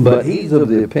 But he's of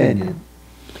the opinion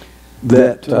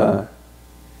that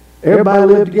everybody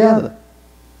lived together.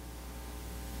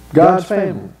 God's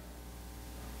family.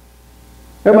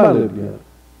 Everybody lived together.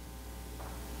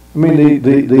 I mean,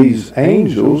 these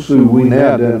angels, who we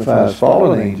now identify as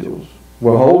fallen angels,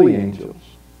 were holy angels.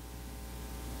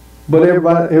 But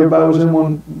everybody was in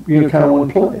one, kind of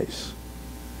one place.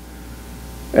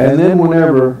 And then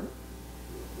whenever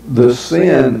the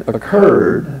sin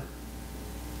occurred,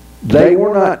 they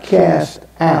were not cast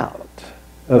out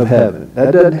of heaven.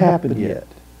 That doesn't happen yet.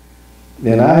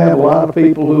 And I have a lot of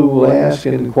people who will ask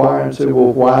and inquire and say,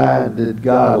 well, why did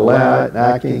God allow it? And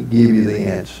I can't give you the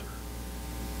answer.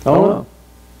 I don't know.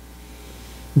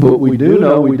 But we do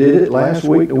know we did it last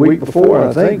week, the week before,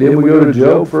 I think. Didn't we go to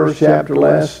Job, first chapter,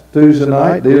 last Tuesday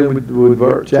night? Didn't we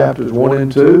with chapters 1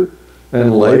 and 2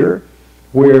 and later,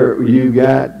 where you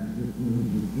got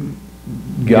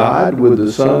God with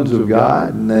the sons of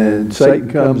God, and then Satan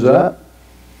comes up,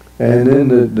 and then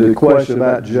the question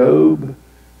about Job,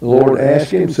 the Lord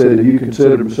asked him, said, have you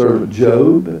considered him servant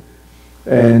Job?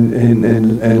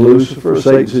 And Lucifer,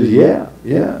 Satan says, yeah,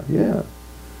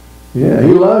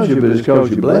 he loves you, but it's because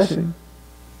you bless him.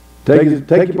 Take your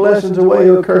blessings away,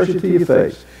 he'll curse you to your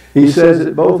face. He says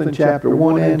it both in chapter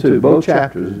 1 and 2, both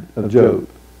chapters of Job.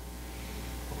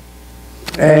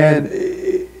 And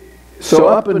so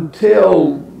up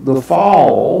until the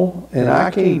fall, and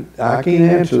I can't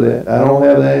answer that. I don't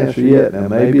have the answer yet. Now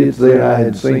maybe it's there, I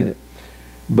hadn't seen it.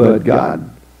 But God,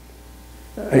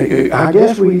 I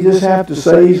guess we just have to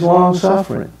say he's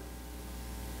long-suffering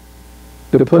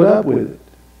to put up with it.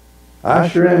 I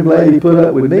sure am glad he put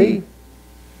up with me.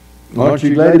 Aren't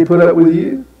you glad he put up with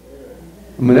you?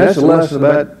 I mean, that's a lesson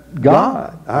about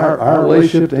God, our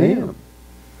relationship to him.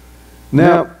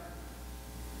 Now,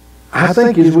 I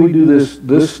think as we do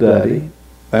this study,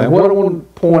 and what I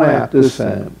want to point out this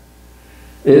time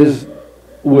is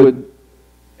with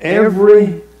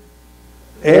every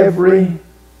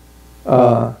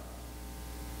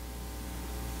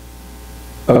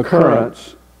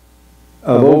occurrence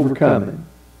of overcoming,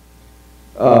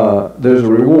 there's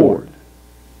a reward.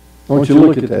 I want you to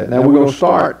look at that. Now we're going to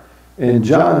start in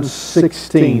John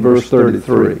 16, verse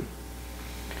 33.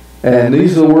 And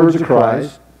these are the words of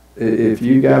Christ. If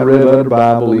you got read out of the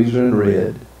Bible, these are in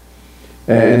red.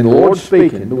 And the Lord's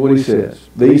speaking to what he says.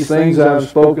 These things I have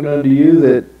spoken unto you,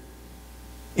 that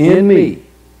in me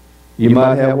you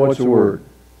might have, what's the word?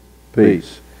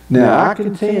 Peace. Now I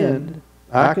contend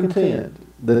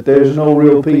that there's no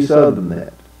real peace other than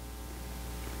that.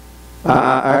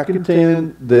 I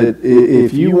contend that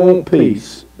if you want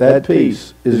peace, that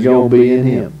peace is going to be in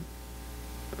him.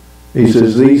 He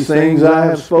says, these things I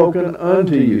have spoken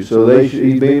unto you. So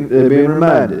they've been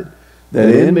reminded that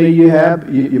in me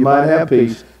you might have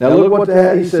peace. Now look what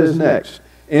he says next.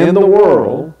 In the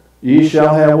world ye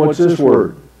shall have, what's this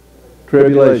word?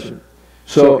 Tribulation.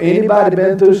 So anybody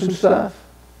been through some stuff?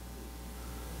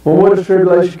 Well, where does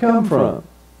tribulation come from?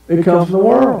 It comes from the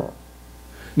world.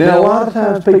 Now a lot of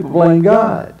times people blame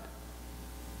God.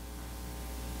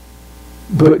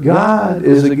 But God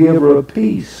is a giver of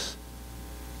peace,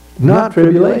 not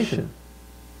tribulation.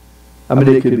 I mean,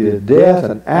 it could be a death,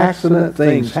 an accident,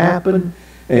 things happen,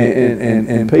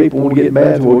 and people want to get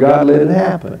mad, well, God let it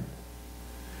happen.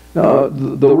 Now,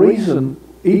 the reason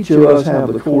each of us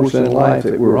have the course in life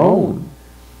that we're on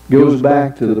goes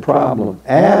back to the problem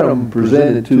Adam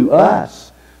presented to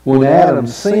us when Adam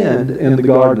sinned in the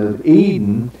Garden of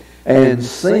Eden, and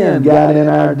sin got in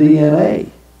our DNA.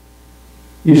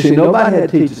 You see, nobody had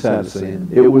to teach us how to sin.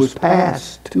 It was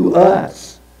passed to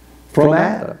us from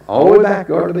Adam, all the way back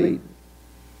to the Garden of Eden.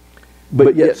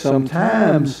 But yet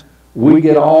sometimes we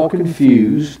get all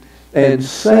confused, and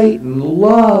Satan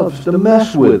loves to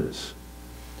mess with us.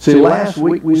 See, last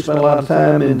week we spent a lot of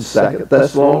time in 2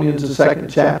 Thessalonians, the 2nd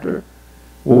chapter,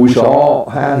 where we saw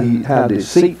how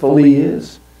deceitful he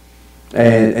is.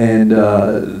 And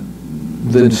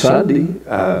then Sunday,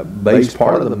 based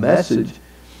part of the message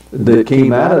that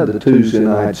came out of the Tuesday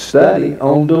night study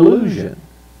on delusion.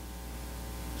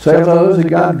 Say those that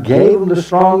God gave them the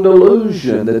strong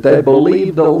delusion that they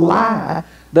believed the lie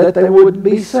that they wouldn't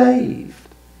be saved.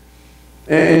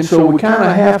 And so we kind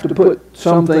of have to put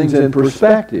some things in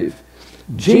perspective.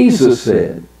 Jesus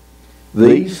said,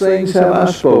 "These things have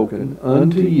I spoken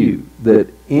unto you, that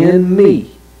in me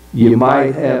you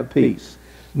might have peace."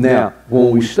 Now,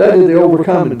 when we study the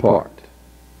overcoming part,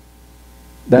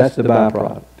 that's the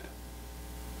byproduct.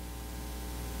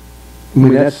 I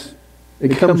mean,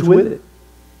 it comes with it.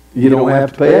 You don't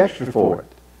have to pay extra for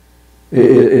it.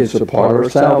 It's a part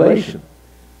of salvation.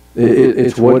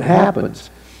 It's what happens.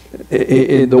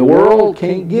 The world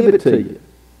can't give it to you.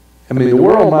 I mean, the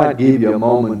world might give you a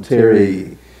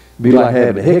momentary, be like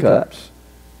having hiccups.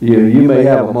 You may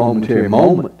have a momentary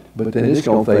moment, but then it's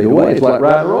going to fade away. It's like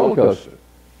riding a roller coaster.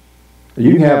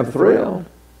 You can have a thrill,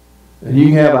 and you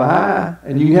can have a high,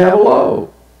 and you can have a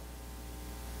low.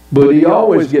 But you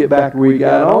always get back where you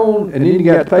got on, and then you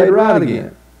got to pay the ride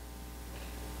again.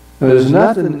 There's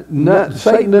nothing,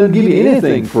 Satan doesn't give you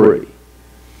anything free.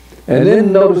 And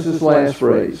then notice this last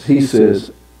phrase. He says,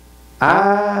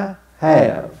 "I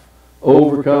have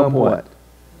overcome" what?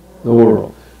 The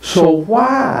world. So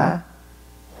why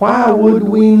would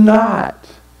we not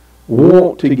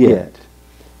want to get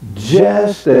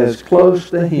just as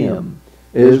close to Him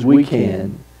as we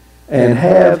can and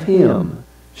have Him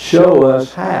show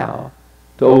us how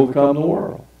to overcome the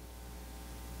world?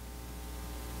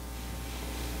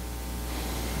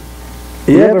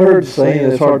 You ever heard the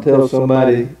saying, it's hard to tell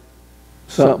somebody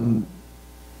something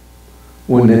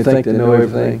when they think they know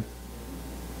everything?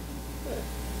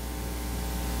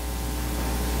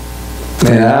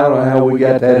 And I don't know how we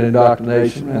got that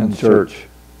indoctrination in the church,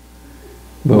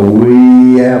 but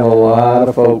we have a lot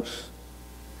of folks.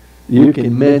 You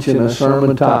can mention a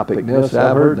sermon topic, and they'll say,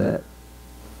 "I've heard that.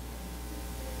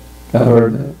 I've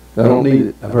heard that. I don't need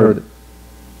it. I've heard it."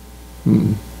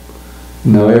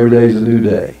 No, every day's a new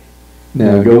day.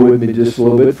 Now go with me just a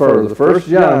little bit further. 1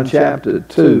 John chapter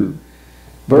 2,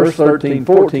 verse 13,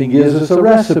 14 gives us a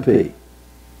recipe.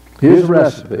 Here's a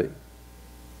recipe.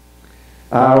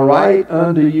 "I write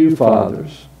unto you,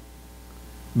 fathers,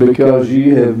 because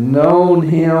you have known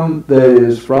Him that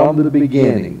is from the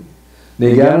beginning." Now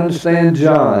you got to understand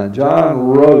John. John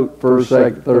wrote 1st,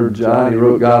 2nd, 3rd John. He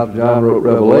wrote Gospel. John wrote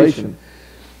Revelation.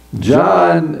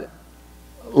 John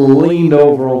leaned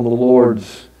over on the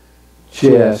Lord's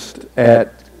chest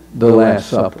at the Last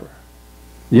Supper.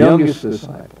 Youngest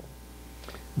disciple.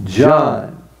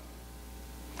 John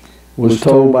was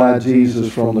told by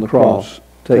Jesus from the cross,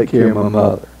 "Take care of my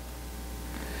mother."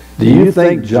 Do you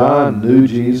think John knew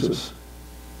Jesus?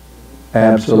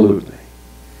 Absolutely.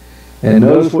 And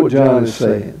notice what John is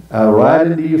saying. "I write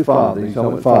unto you, Father." He's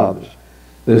talking about fathers.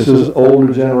 This is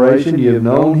older generation. You have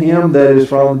known Him that is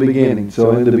from the beginning.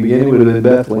 So in the beginning would have been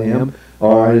Bethlehem,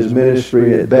 or His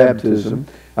ministry at baptism.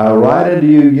 "I write unto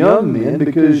you, young men,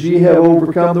 because ye have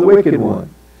overcome the wicked one."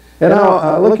 And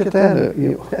I look at that.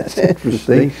 That's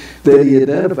interesting that he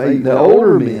identified the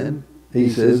older men. He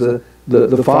says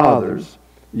the fathers.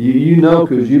 You know,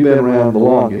 because you've been around the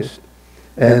longest.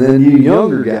 And then you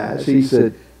younger guys, he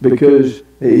said, because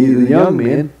the young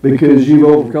men, because you've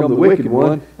overcome the wicked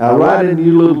one. "I write unto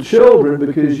you, little children,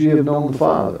 because you have known the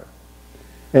Father."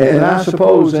 And I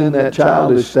suppose in that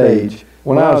childish stage,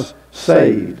 when I was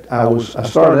saved, I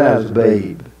started out as a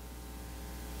babe.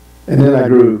 And then I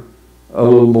grew a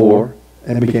little more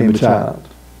and became a child.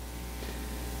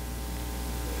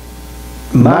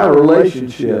 My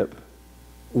relationship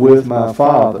with my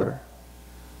father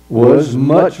was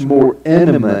much more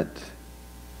intimate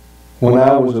when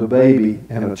I was a baby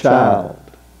and a child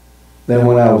than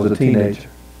when I was a teenager.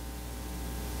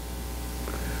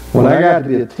 When I got to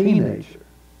be a teenager,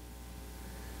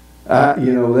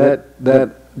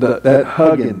 that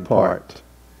hugging part,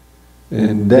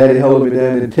 and Daddy holding me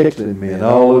down and tickling me, and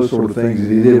all those sort of things that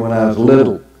he did when I was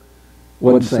little,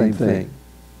 wasn't the same thing.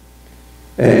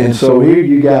 And so here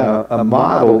you got a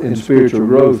model in spiritual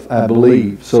growth, I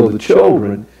believe. So the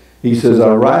children, he says,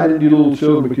 "I write unto you, little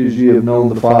children, because you have known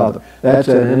the Father." That's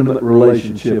an intimate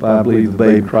relationship I believe the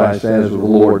babe Christ has with the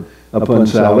Lord upon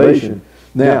salvation.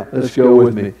 Now, let's go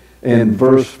with me. In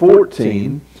verse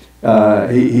 14,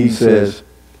 he says,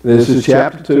 this is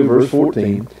chapter 2, verse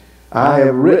 14, "I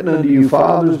have written unto you,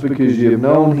 fathers, because you have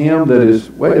known Him that is..."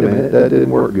 Wait a minute, that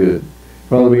didn't work good.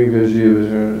 Probably because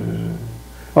you...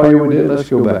 Oh, yeah, we did. Let's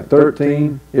go back.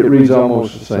 13, it reads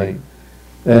almost the same.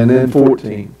 And then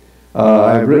 14.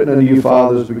 "I have written unto you,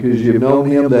 fathers, because you have known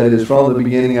Him that is from the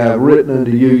beginning. I have written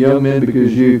unto you, young men,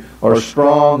 because you are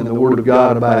strong, and the word of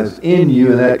God abides in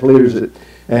you," and that clears it.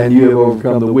 "And you have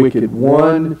overcome the wicked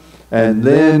one." And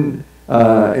then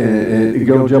and you're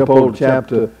going to jump over to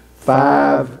chapter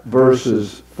 5,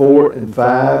 verses 4 and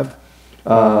 5.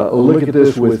 Look at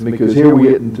this with me, because here we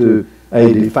get into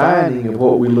a defining of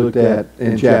what we looked at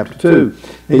in chapter 2.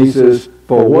 He says,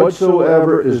 "For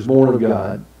whatsoever is born of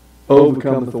God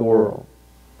overcometh the world."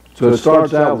 So it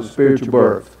starts out with spiritual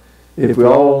birth. If we're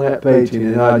all on that page,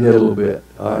 and nod your head a little bit.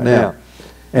 All right, now,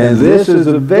 "And this is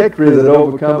a victory that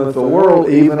overcometh the world,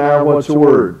 even our," what's the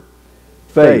word?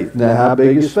 Faith. Now, how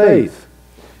big is faith?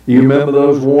 You remember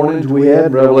those warnings we had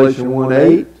in Revelation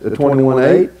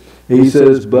 21:8? He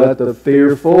says, "But the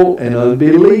fearful and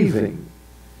unbelieving."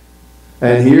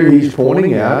 And here he's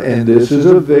pointing out, "And this is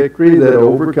a victory that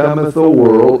overcometh the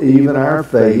world, even our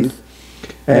faith."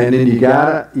 And then you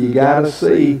gotta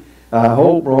see. I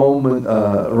hope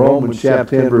Romans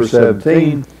chapter 10 verse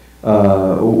 17.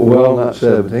 Well, not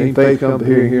 17. Faith comes by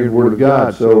hearing the word of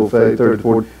God. So faith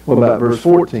 34. What about verse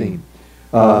 14?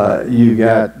 You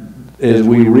got, as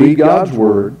we read God's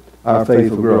word, our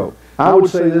faith will grow. I would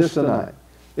say this tonight: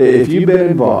 if you've been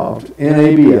involved in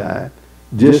ABI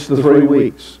just the 3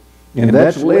 weeks, and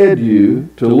that's led you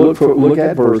to look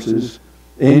at verses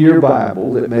in your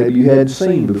Bible that maybe you hadn't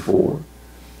seen before,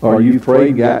 or you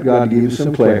prayed God to give you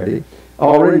some clarity,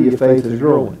 already your faith is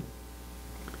growing.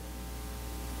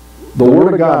 The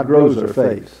Word of God grows our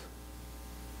faith.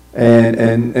 And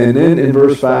then in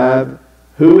verse 5,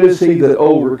 "Who is he that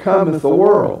overcometh the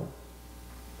world?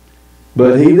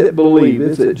 But he that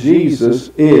believeth that Jesus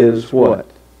is" what?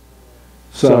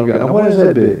 Son of God. Now, what is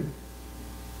that big?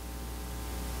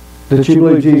 That you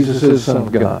believe Jesus is the Son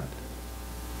of God.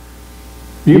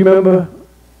 You remember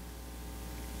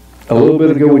a little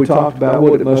bit ago we talked about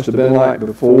what it must have been like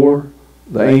before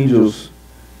the angels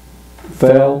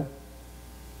fell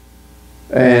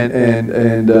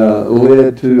and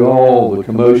led to all the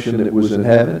commotion that was in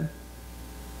heaven,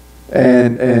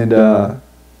 and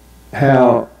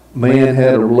how man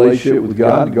had a relationship with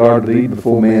God, the Garden of Eden,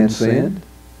 before man sinned,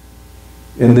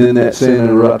 and then that sin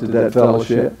interrupted that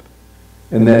fellowship,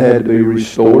 and that had to be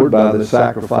restored by the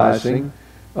sacrificing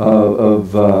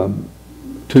of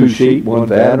 2 sheep, one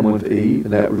for Adam, one for Eve,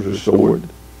 and that was restored.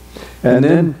 And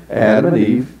then Adam and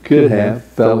Eve could have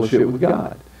fellowship with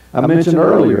God. I mentioned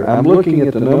earlier, I'm looking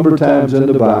at the number of times in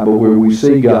the Bible where we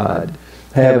see God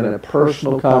having a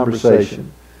personal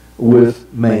conversation with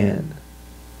man.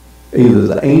 Either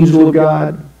the angel of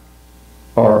God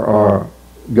or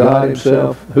God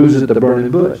himself. Who's at the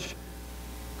burning bush?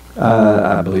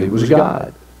 I believe it was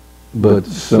God. But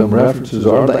some references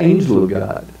are the angel of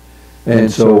God.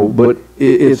 And so, but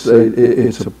it's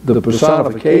the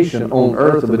personification on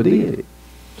earth of a deity.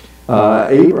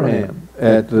 Abraham,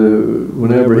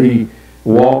 whenever he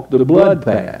walked the blood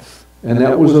path, and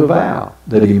that was a vow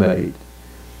that he made.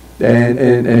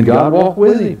 And God walked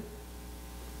with him.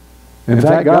 In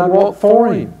fact, God walked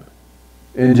for him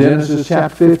in Genesis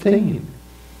chapter 15.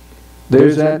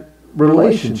 There's that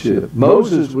relationship.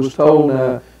 Moses was told,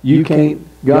 "Now, you can't,"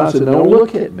 God said, "Don't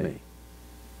look at me.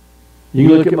 You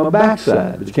can look at my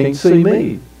backside, but you can't see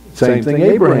me." Same thing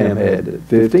Abraham had in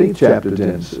 15th chapter of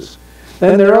Genesis.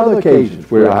 And there are other occasions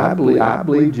where I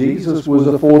believe Jesus was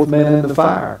the fourth man in the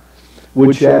fire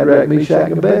with Shadrach, Meshach,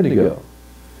 and Abednego.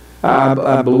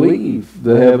 I believe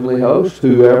the heavenly host,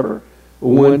 whoever,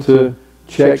 went to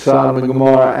check Sodom and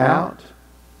Gomorrah out.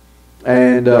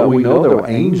 And we know there were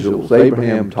angels.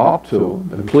 Abraham talked to them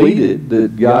and pleaded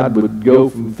that God would go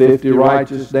from 50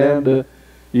 righteous down to,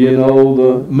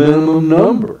 the minimum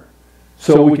number.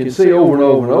 So we can see over and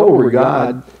over and over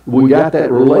we got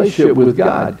that relationship with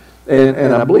God.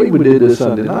 And I believe we did this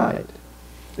Sunday night.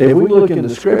 If we look in the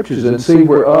Scriptures and see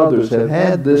where others have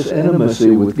had this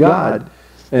intimacy with God,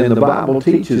 and the Bible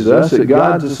teaches us that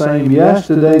God's the same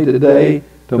yesterday, today,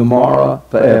 tomorrow,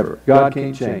 forever. God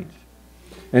can't change.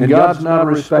 And God's not a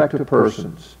respecter of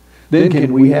persons. Then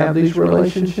can we have these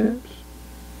relationships?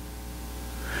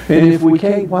 And if we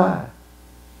can't, why?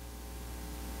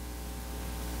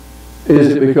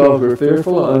 Is it because we're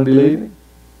fearful or unbelieving?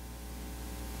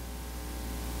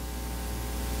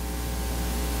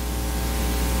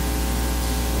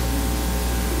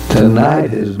 Tonight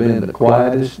has been the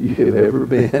quietest you've ever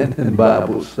been in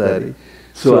Bible study.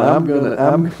 So I'm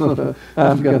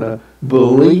gonna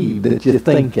believe that you're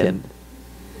thinking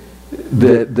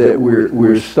that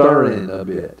we're stirring a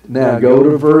bit. Now go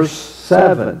to verse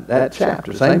 7, that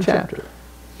chapter, same chapter.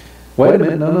 Wait a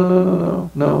minute, no,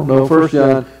 1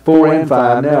 John 4 and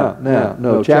 5,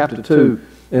 no, chapter 2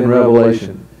 in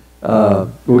Revelation. We're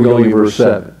going to verse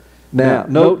 7. Now,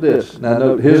 note this.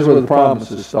 Here's where the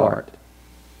promises start.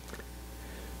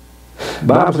 The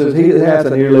Bible says, "He that hath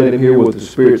an ear, let him hear what the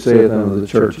Spirit saith unto the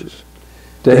churches."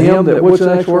 To him that, what's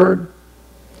the next word?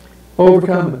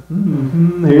 Overcometh.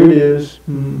 Here it is.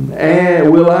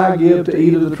 And will I give to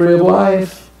eat of the tree of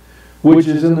life, which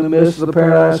is in the midst of the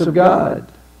paradise of God.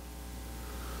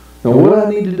 Now what do I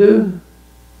need to do?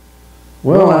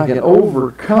 Well, I can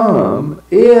overcome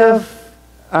if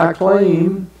I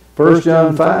claim 1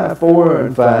 John 5, 4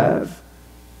 and 5.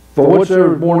 For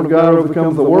whatsoever is born of God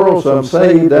overcometh the world, so I'm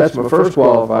saved. That's my first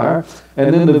qualifier.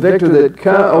 And then the victor that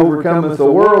overcometh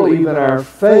the world, even our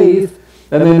faith.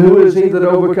 And then who is he that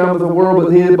overcometh the world but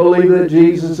he that believeth that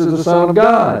Jesus is the Son of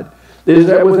God? Is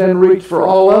that within reach for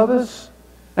all of us?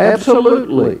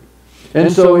 Absolutely.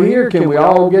 And so here, can we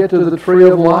all get to the tree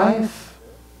of life,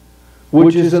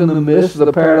 which is in the midst of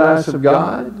the paradise of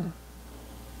God?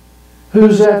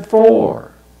 Who's that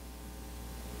for?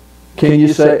 Can you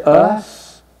say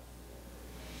us?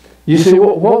 You say,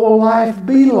 well, what will life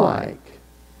be like?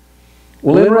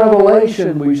 Well, in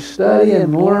Revelation, we study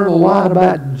and learn a lot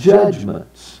about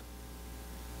judgments.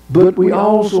 But we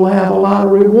also have a lot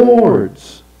of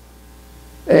rewards.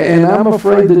 And I'm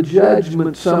afraid the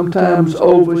judgment sometimes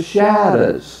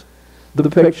overshadows the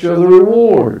picture of the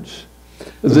rewards.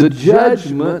 The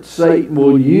judgment Satan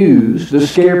will use to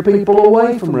scare people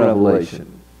away from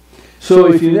Revelation.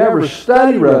 So if you never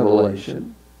study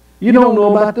Revelation, you don't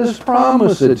know about this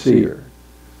promise that's here.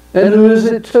 And who is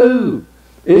it to?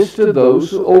 It's to those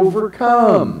who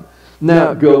overcome.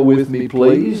 Now go with me,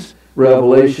 please.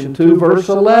 Revelation 2, verse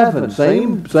 11.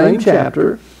 Same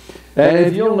chapter. And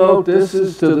if you'll note, this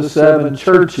is to the 7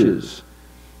 churches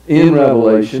in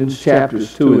Revelations,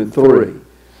 chapters 2 and 3.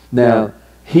 Now,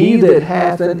 he that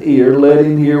hath an ear, let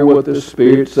him hear what the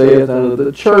Spirit saith unto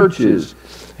the churches.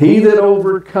 He that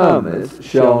overcometh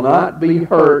shall not be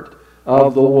hurt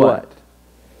of the what?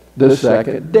 The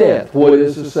second death. What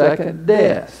is the second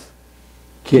death?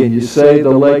 Can you say the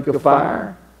lake of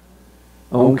fire?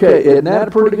 Okay, isn't that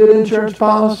a pretty good insurance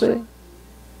policy?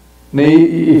 Now,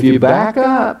 if you back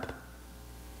up,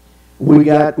 we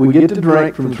get to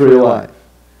drink from the tree of life.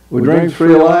 We drink the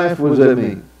tree of life, what does that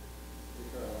mean?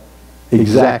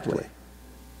 Exactly.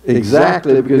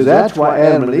 Exactly, because that's why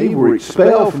Adam and Eve were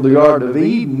expelled from the Garden of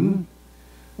Eden,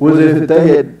 was if they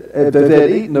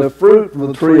had eaten the fruit from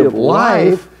the tree of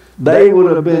life, they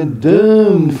would have been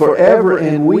doomed forever,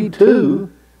 and we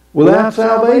too, without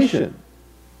salvation.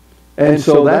 And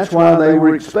so that's why they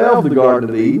were expelled from the Garden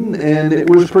of Eden, and it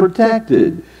was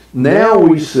protected. Now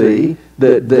we see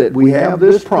that we have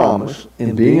this promise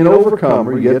in being an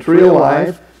overcomer. You get tree of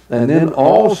life, and then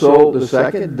also the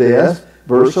second death,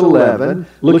 verse 11.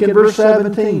 Look at verse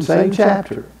 17, same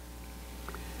chapter.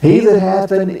 He that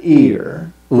hath an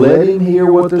ear, let him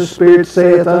hear what the Spirit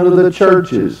saith unto the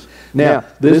churches. Now,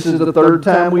 this is the third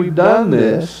time we've done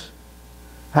this.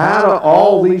 How do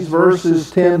all these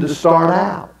verses tend to start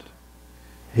out?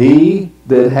 He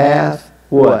that hath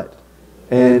what?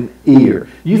 An ear.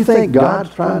 You think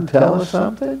God's trying to tell us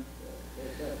something?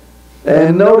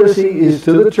 And notice he is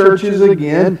to the churches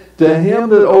again. To him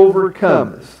that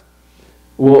overcometh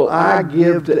will I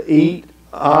give to eat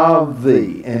of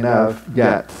thee. And I've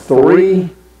got 3.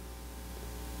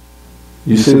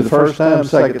 You see the first time,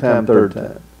 second time, third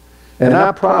time. And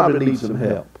I probably need some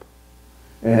help.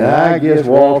 And I guess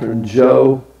Walter and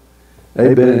Joe,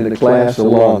 they've been in the class the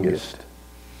longest.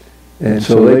 And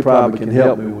so they probably can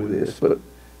help me with this. But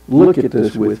look at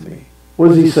this with me.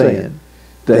 What is he saying?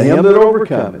 To him that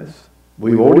overcometh.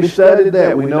 We've already studied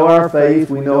that. We know our faith.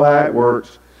 We know how it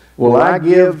works. Will I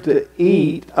give to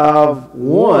eat of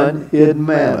one hidden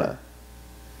manna.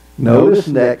 Notice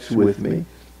next with me.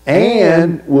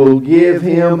 And will give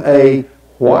him a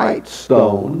white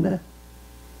stone.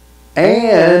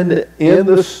 And in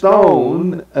the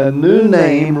stone a new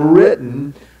name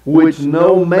written, which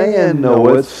no man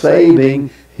knoweth,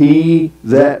 saving he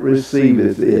that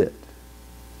receiveth it.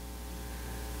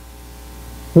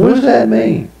 What does that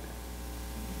mean?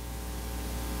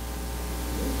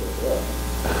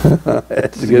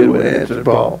 That's a good one to answer,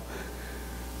 Paul.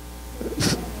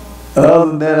 Other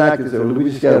than that, I can say, well, we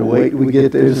just got to wait till we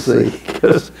get there to see.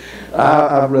 Because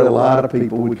I've read a lot of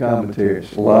people with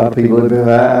commentaries. A lot of people have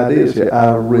ideas.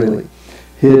 Really.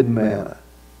 Hidden manna.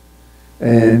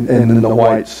 And then the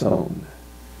white stone.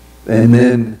 And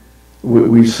then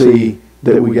we see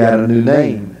that we got a new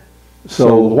name.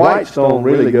 So the white stone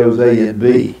really goes A and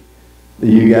B.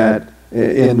 You got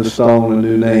in the stone a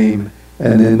new name.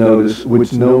 And then notice,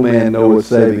 which no man knoweth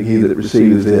saving he that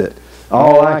receiveth it.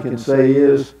 All I can say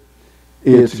is,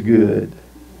 it's good.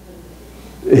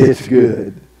 It's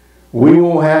good. We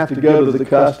won't have to go to the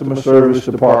customer service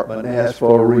department and ask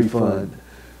for a refund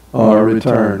or a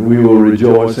return. We will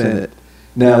rejoice in it.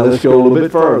 Now let's go a little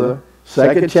bit further.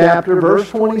 2nd chapter, verse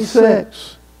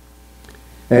 26.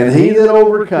 And he that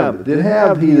overcometh, didn't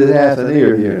have he that hath an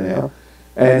ear here now.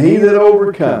 And he that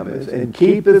overcometh and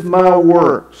keepeth my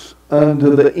works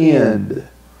unto the end,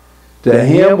 to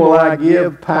him will I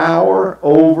give power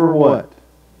over what?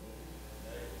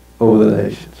 Over the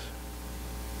nations.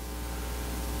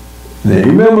 Now,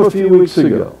 you remember a few weeks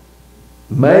ago,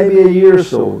 maybe a year or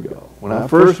so ago, when I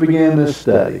first began this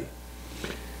study,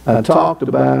 I talked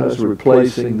about us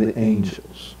replacing the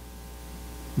angels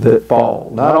that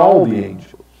fall. Not all the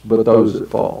angels, but those that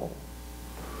fall.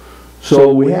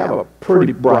 So we have a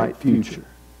pretty bright future.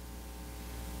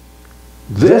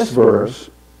 This verse,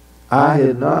 I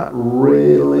had not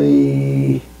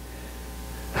really,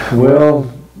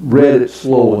 read it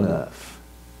slow enough.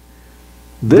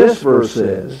 This verse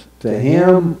says, to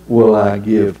him will I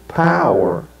give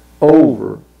power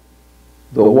over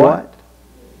the what?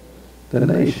 The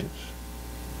nations.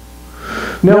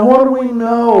 Now what do we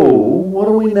know? What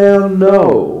do we now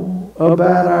know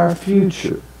about our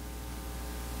future?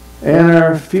 And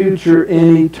our future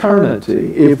in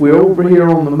eternity. If we're over here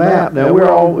on the map, now we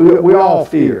all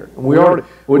fear. We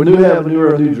new heaven, new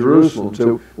earth, new Jerusalem.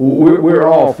 So we're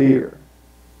all fear.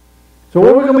 So what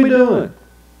are we going to be doing?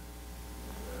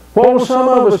 What will some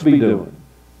of us be doing?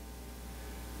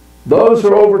 Those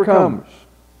are overcomers.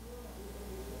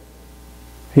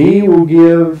 He will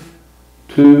give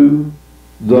to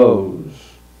those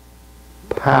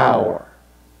power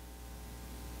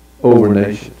over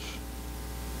nations.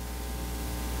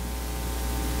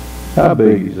 How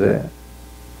big is that?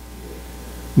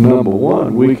 Number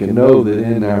one, we can know that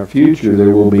in our future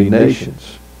there will be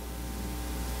nations.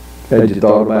 Had you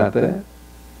thought about that?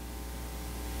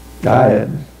 I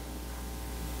hadn't.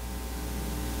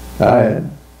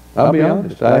 I'll be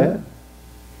honest, I hadn't.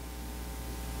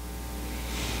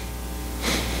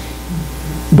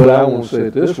 But I won't say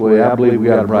it this way, I believe we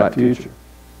got a bright future.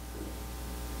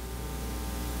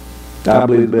 I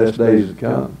believe the best days have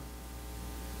come.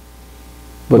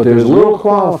 But there's a little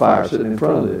qualifier sitting in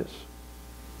front of this.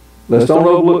 Let's don't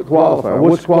overlook the qualifier.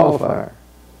 What's the qualifier?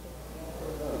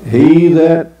 He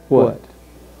that, what?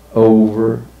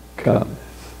 Overcometh.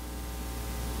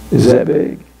 Is that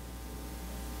big?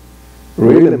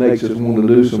 Really makes us want to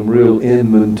do some real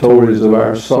inventories of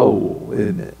our soul,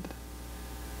 isn't it?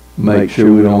 Make sure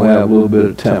we don't have a little bit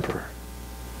of temper.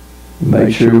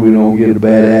 Make sure we don't get a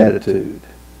bad attitude.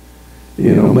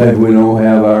 Maybe we don't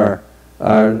have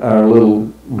our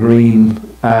little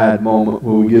green-eyed moment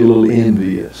where we get a little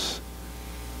envious.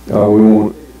 Or we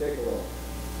won't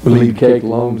leave cake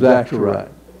alone, exactly right.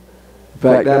 In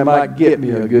fact, that might get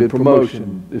me a good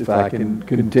promotion if I can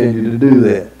continue to do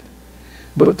that.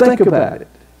 But think about it.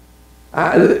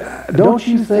 Don't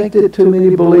you think that too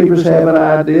many believers have an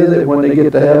idea that when they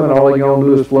get to heaven, all they're going to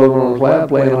do is float on a cloud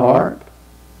playing a harp?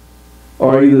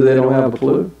 Or either they don't have a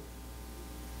clue?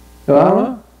 I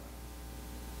don't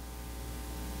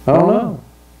know.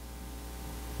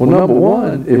 Well, number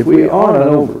one, if we are an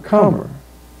overcomer,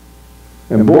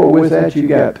 and boy, with that you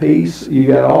got peace, you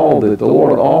got all that the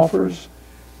Lord offers.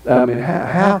 I mean,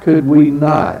 how could we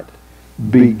not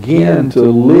begin to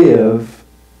live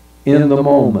in the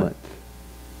moment?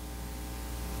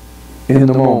 In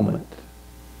the moment.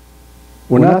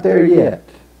 We're not there yet,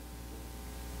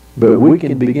 but we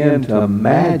can begin to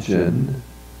imagine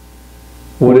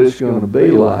what it's going to be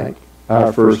like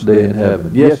our first day in heaven.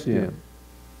 Yes, Jim?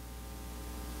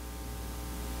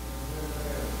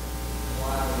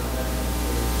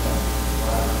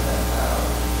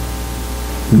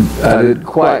 I didn't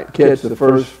quite catch the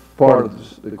first part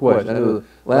of the question. I know the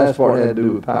last part had to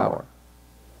do with power.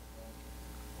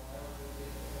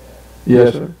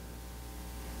 Yes, sir.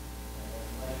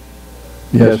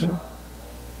 Yes, sir.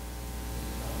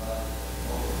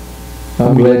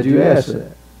 I'm glad you asked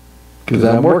that, because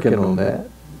I'm working on that.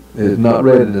 It's not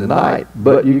ready tonight,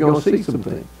 but you're going to see some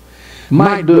things.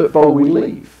 Might do it before we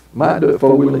leave. Let me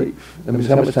see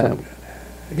how much time we got.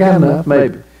 I got enough,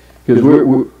 maybe. Because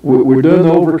we're doing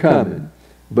the overcoming,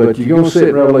 but you're going to see it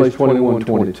in Revelation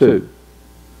 21:22.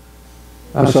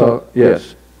 I saw,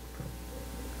 yes.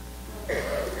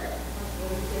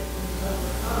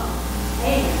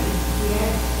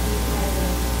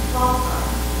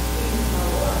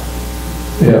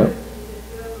 Yeah.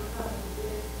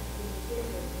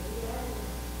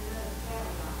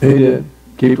 He did.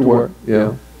 Keep to work.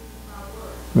 Yeah.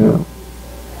 Yeah.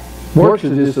 Works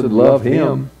is just to love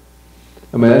Him.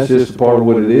 I mean, that's just a part of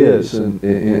what it is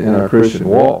in our Christian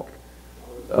walk.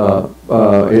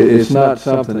 It's not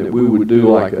something that we would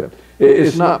do like a.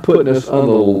 It's not putting us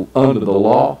under the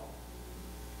law.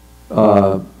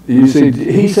 You see,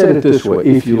 He said it this way: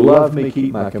 "If you love Me,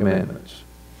 keep My commandments."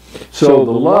 So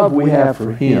the love we have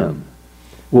for Him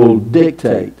will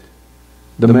dictate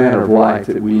the manner of life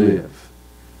that we live.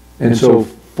 And so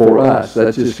for us,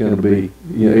 that's just going to be,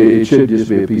 it should just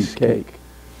be a piece of cake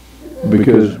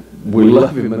because we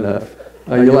love him enough.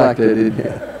 Oh, you like that, didn't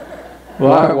you?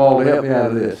 Well, all right, Walter, help me out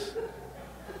of this.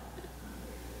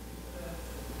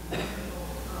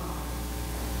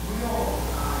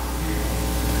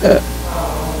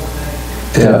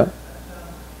 Yeah.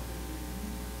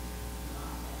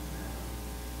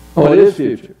 Oh, it is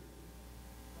future.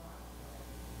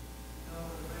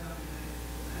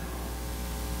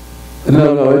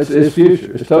 No, it's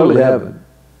future. It's totally heaven.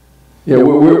 Yeah,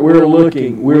 we're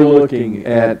looking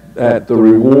at the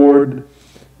reward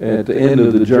at the end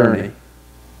of the journey,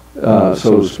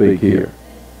 so to speak. Here,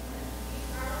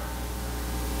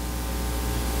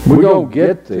 we're gonna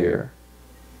get there.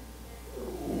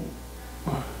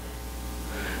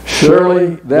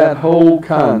 Surely that whole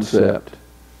concept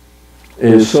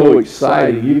is so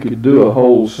exciting. You could do a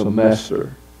whole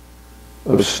semester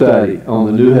of study on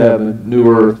the new heaven,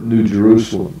 new earth, new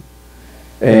Jerusalem,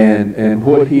 and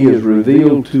what he has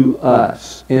revealed to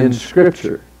us in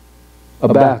Scripture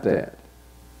about that.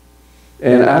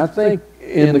 And I think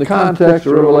in the context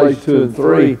of Revelation 2 and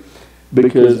 3,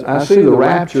 because I see the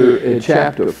rapture in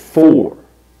chapter 4,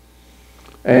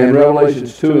 and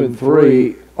Revelations 2 and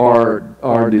 3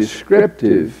 are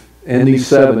descriptive in these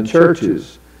 7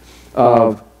 churches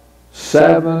of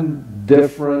 7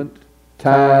 different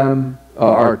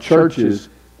are churches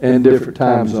in different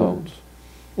time zones.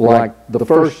 Like the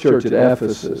first church at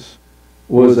Ephesus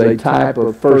was a type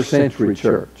of first century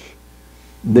church.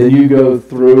 Then you go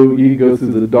through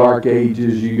the Dark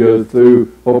Ages,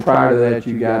 prior to that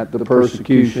you got the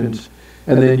persecutions,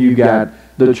 and then you got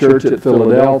the church at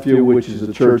Philadelphia, which is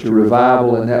a church of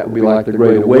revival, and that would be like the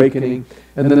Great Awakening,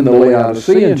 and then the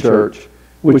Laodicean church,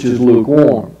 which is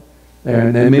lukewarm.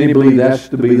 And many believe that's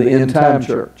to be the end time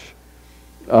church.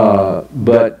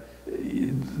 But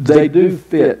they do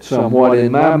fit somewhat.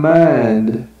 In my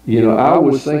mind, I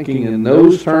was thinking in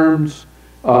those terms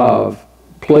of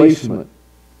placement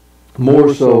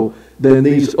more so than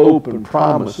these open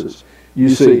promises. You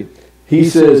see, he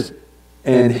says,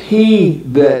 and he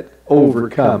that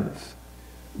overcometh.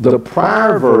 The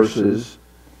prior verses,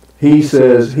 he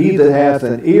says, he that hath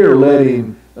an ear, let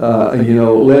him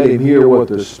hear what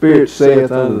the Spirit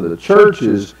saith unto the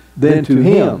churches, then to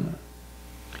him.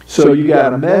 So you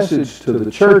got a message to the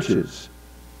churches,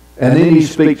 and then he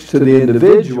speaks to the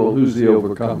individual who's the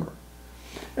overcomer.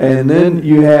 And then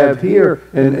you have here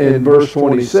in verse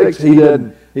 26, he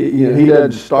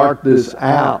doesn't start this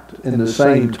out in the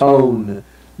same tone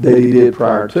that he did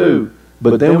prior to.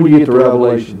 But then when you get to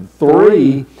Revelation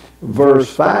 3,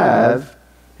 verse 5,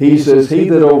 he says, he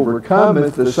that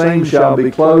overcometh, the same shall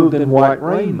be clothed in white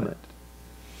raiment.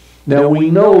 Now we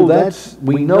know that's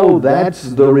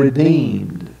the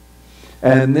redeemed.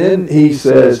 And then he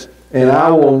says, and I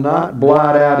will not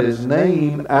blot out his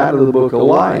name out of the book of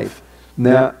life.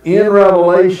 Now in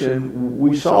Revelation,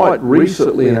 we saw it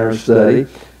recently in our study,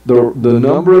 the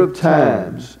number of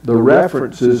times the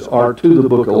references are to the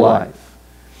book of life.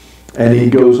 And he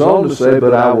goes on to say,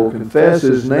 but I will confess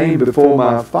his name before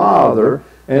my Father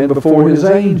and before his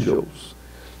angels.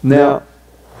 Now,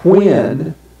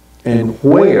 when and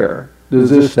where does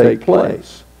this take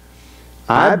place?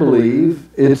 I believe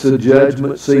it's a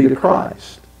judgment seat of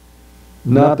Christ,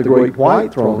 not the great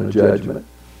white throne of judgment.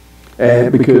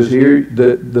 And because here,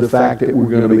 the fact that we're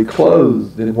going to be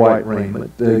clothed in white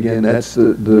raiment, again, that's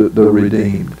the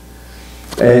redeemed.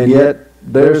 And yet,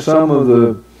 there's some of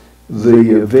the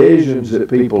visions that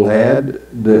people had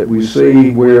that we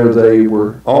see where they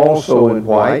were also in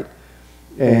white,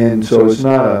 and so it's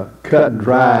not a cut and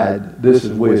dried, this is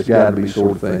the way it's got to be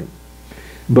sort of thing.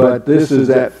 But this is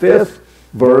that 5th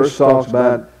verse, talks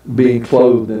about being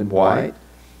clothed in white.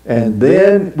 And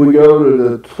then we go to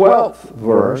the 12th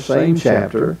verse, same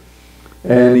chapter,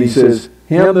 and he says,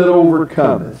 him that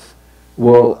overcometh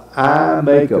will I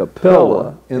make a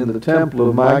pillar in the temple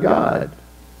of my God.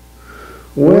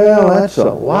 Well, that's a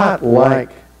lot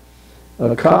like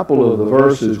a couple of the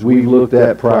verses we've looked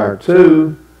at prior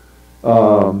to.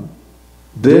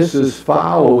 This is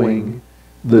following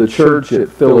the church at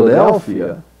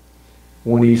Philadelphia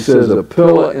when he says, a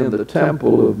pillar in the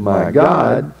temple of my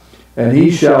God, and he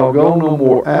shall go no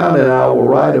more out, and I will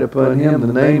write upon him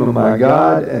the name of my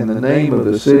God and the name of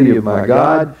the city of my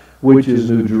God, which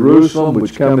is New Jerusalem,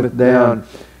 which cometh down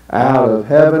out of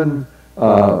heaven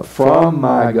from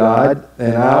my God,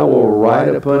 and I will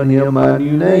write upon him my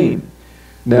new name.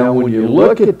 Now, when you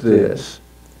look at this,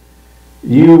 I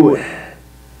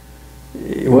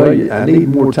need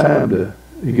more time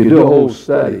you could do a whole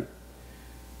study.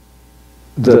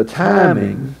 the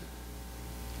timing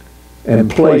and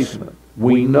placement.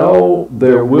 We know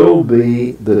there will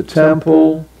be the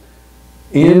temple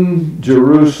in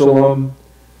Jerusalem,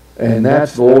 and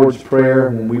that's the Lord's Prayer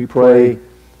when we pray,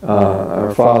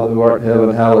 Our Father who art in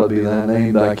heaven, hallowed be thy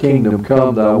name, thy kingdom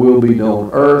come, thy will be done on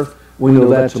earth. We know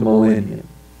that's a millennium.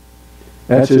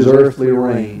 That's his earthly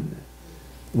reign.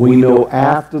 We know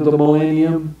after the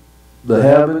millennium, the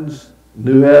heavens,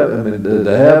 new heaven,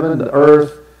 the heaven, the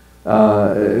earth,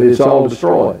 it's all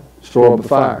destroyed by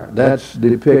fire. That's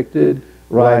depicted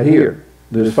right here.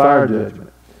 There's fire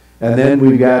judgment. And then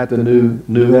we've got the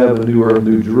new heaven, new earth,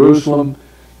 new Jerusalem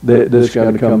that's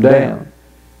going to come down.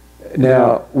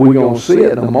 Now, we're going to see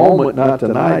it in a moment, not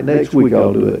tonight. Next week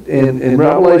I'll do it. In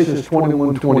Revelations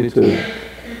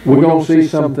 21:22, we're going to see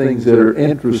some things that are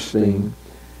interesting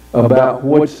about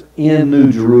what's in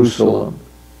New Jerusalem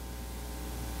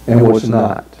and what's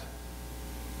not.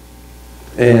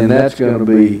 And that's going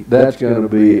to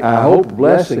be, I hope, a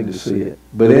blessing to see it,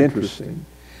 but interesting.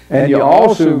 And you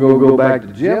also go back to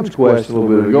Jim's question a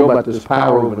little bit ago about this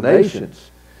power over nations.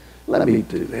 Let me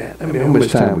do that. How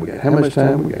much time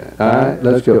we got? All right,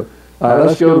 let's go. All right,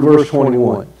 let's go to verse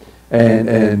 21.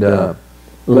 And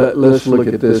let's look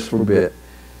at this for a bit.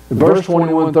 Verse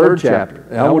 21, third chapter.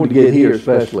 I want to get here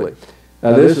especially.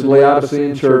 Now this is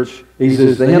Laodicean church. He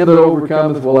says, to him that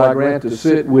overcometh will I grant to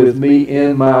sit with me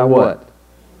in my what?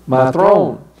 My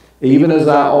throne. Even as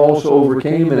I also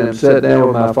overcame and am set down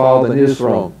with my Father in his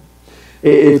throne.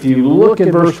 If you look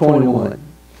in verse 21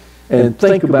 and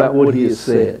think about what he has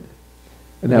said.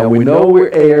 Now we know we're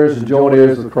heirs and joint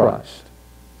heirs of Christ.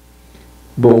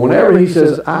 But whenever he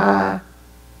says,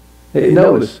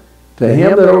 notice, to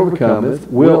him that overcometh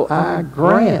will I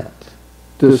grant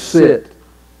to sit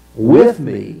with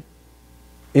me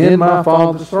in my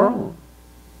Father's throne.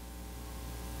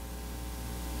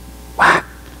 What?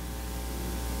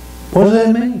 What does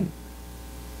that mean?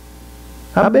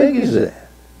 How big is that?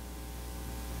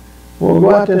 Well,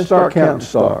 go out there and start counting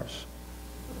stars.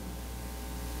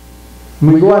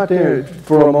 We go out there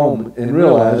for a moment and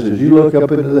realize as you look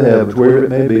up into the heavens, wherever it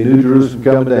may be, New Jerusalem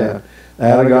coming down,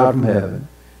 out of God from heaven,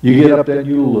 you get up there and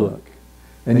you look,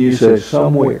 and you say,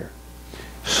 somewhere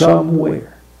up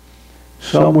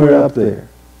there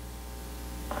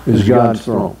is God's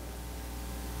throne.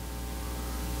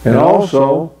 And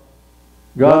also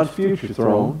God's future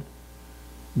throne,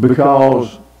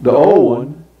 because the old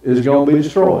one is going to be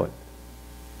destroyed.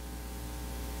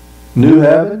 New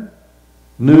heaven,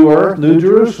 new earth, new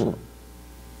Jerusalem.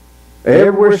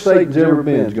 Everywhere Satan's ever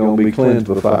been is going to be cleansed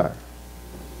by fire.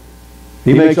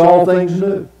 He makes all things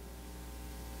new.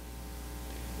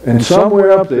 And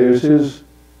somewhere up there is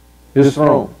his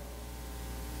throne.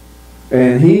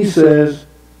 And he says,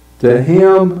 to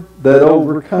him that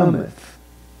overcometh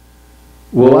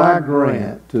will I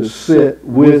grant to sit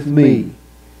with me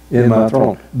in my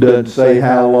throne. Doesn't say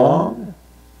how long.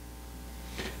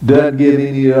 Doesn't give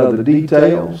any other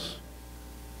details.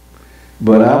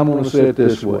 But I'm going to say it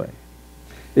this way.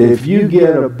 If you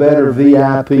get a better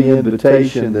VIP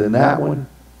invitation than that one,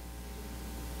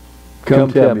 come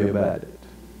tell me about it.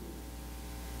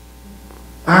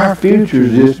 Our future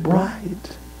is just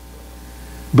bright.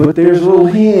 But there's a little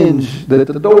hinge that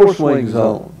the door swings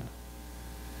on.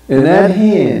 And that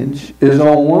hinge is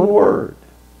on one word.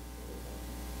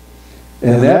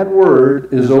 And that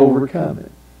word is overcoming.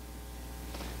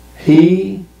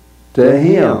 He to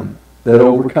him that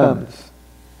overcometh.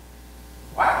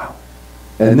 Wow.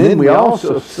 And then we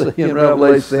also see in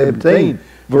Revelation 17,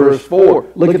 verse 4.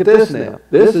 Look at this now.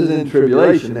 This is in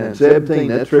tribulation now. 17,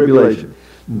 that's tribulation.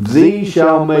 These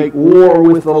shall make war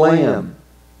with the Lamb,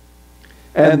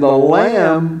 and the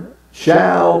Lamb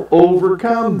shall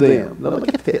overcome them. Now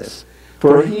look at this.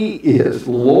 For he is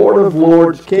Lord of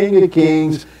lords, King of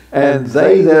kings, and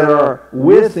they that are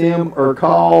with him are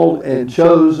called and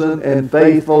chosen and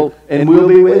faithful, and will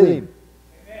be with him.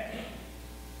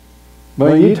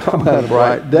 Well, you're talking about a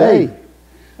bright day.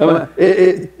 I mean,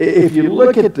 if you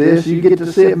look at this, you get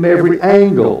to see it from every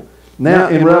angle. Now,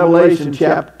 in Revelation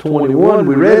chapter 21,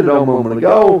 we read it a moment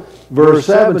ago, verse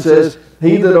 7 says,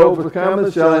 he that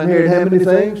overcometh shall inherit how many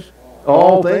things?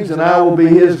 All things, and I will be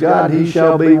his God. He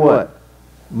shall be what?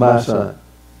 My son.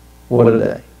 What a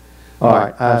day. All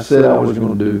right, I said I was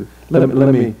going to do, let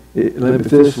me, if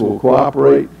this will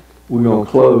cooperate, we're going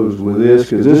to close with this,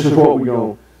 because this is what we're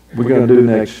going to do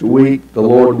next week, the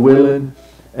Lord willing.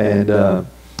 And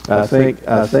I think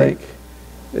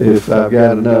if I've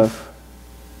got enough,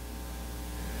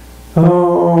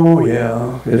 oh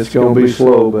yeah, it's going to be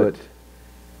slow, but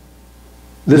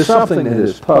there's something that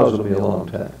has puzzled me a long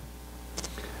time.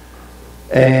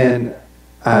 And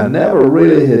I never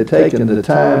really had taken the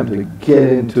time to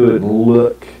get into it and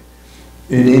look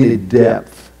in any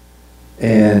depth.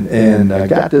 And I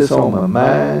got this on my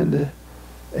mind,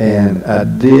 and I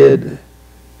did,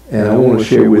 and I want to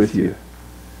share with you.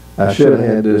 I should have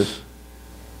had this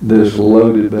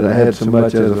loaded, but I had so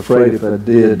much I was afraid if I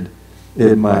did,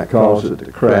 it might cause it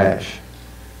to crash.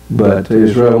 But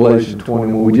it's Revelation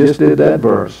 21. We just did that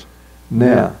verse.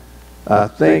 Now, I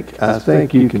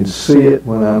think you can see it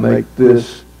when I make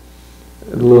this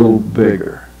a little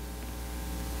bigger.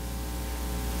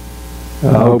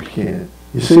 I hope you can.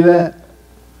 You see that?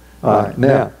 All right.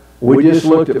 Now, we just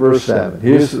looked at verse 7.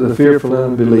 Here's the fearful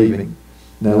and unbelieving.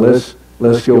 Now let's go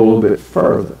a little bit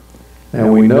further.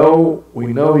 And we know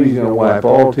he's going to wipe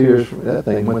all tears from that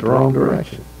thing. Went the wrong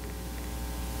direction.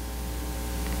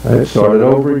 It started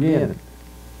over again.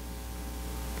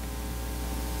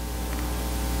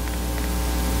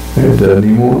 It doesn't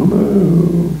even want to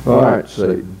move. All right,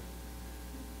 Satan.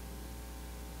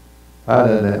 How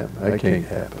did that happen? That can't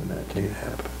happen. That can't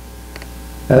happen.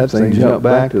 That thing jumped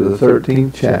back to the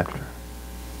 13th chapter.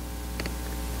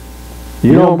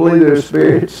 You don't believe there's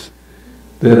spirits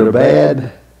that are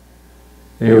bad?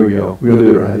 Here we go. We'll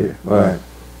do it right here. All right.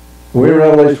 We're in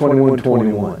Revelation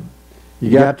 21:21. You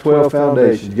got 12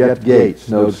 foundations. You got the gates.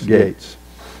 Notice the gates.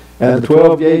 And the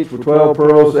 12 gates were 12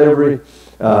 pearls. Every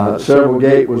several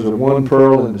gate was of one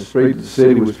pearl, and the street of the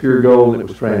city was pure gold, and it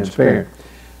was transparent.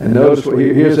 And notice,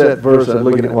 here's that verse I was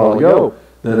looking at a while ago,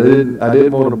 that I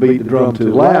didn't want to beat the drum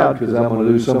too loud, because I'm going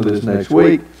to do some of this next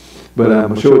week, but I'm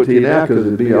going to show it to you now, because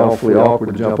it'd be awfully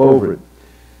awkward to jump over it.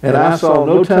 And I saw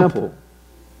no temple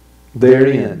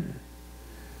therein,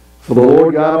 for the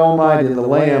Lord God Almighty and the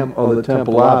Lamb are the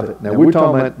temple of it. Now we're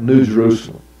talking about New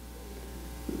Jerusalem,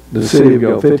 the city of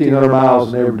God, 1,500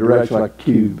 miles in every direction like a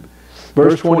cube.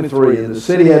 Verse 23, and the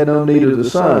city had no need of the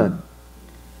sun,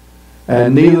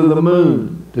 and neither the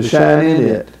moon to shine in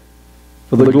it,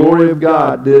 for the glory of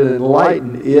God did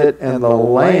enlighten it, and the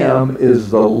Lamb is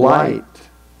the light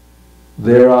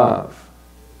thereof.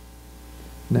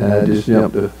 Now I just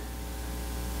jumped to,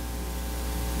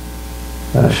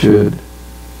 I should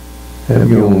have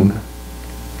gone,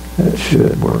 that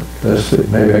should work. Let's see,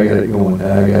 maybe I got it going.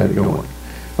 I got it going.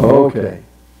 Okay,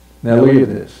 now look at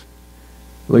this.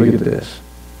 Look at this.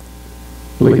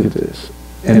 Look at this.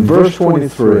 And verse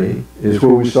 23 is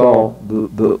where we saw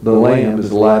the Lamb is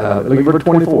the light of it. Look at verse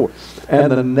 24.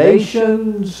 And the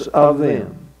nations of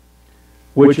them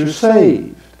which are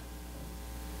saved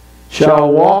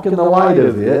shall walk in the light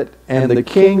of it, and the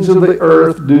kings of the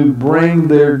earth do bring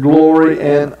their glory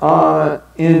and honor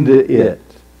into it.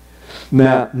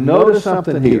 Now, notice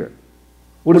something here.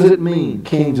 What does it mean,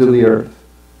 kings of the earth?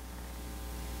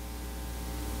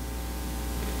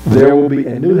 There will be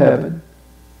a new heaven.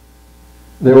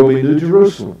 There will be a new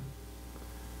Jerusalem.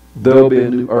 There will be a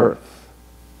new earth.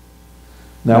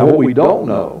 Now, what we don't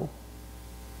know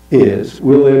is,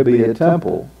 will there be a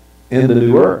temple in the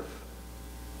new earth?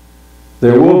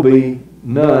 There will be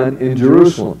none in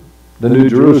Jerusalem, the new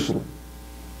Jerusalem,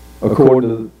 according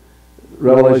to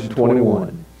Revelation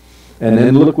 21. And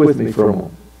then look with me for a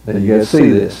moment. Now you got to see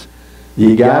this.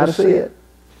 You got to see it.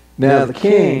 Now the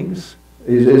kings,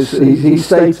 he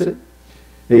states it.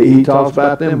 He talks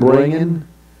about them bringing,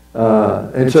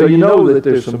 and so you know that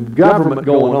there's some government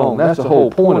going on. That's the whole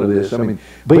point of this. I mean,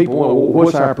 people want,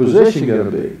 what's our position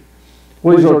going to be?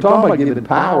 Well, he's talking about giving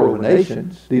power over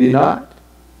nations. Did he not?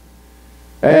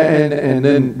 And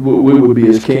then we would be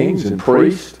his kings and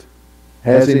priests.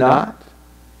 Has he not?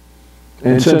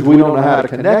 And since we don't know how to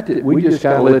connect it, we just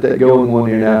kind of let that go in one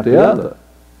ear and out the other.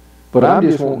 But I'm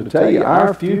just wanting to tell you,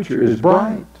 our future is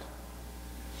bright.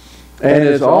 And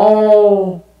it's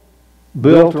all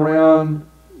built around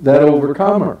that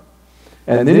overcomer.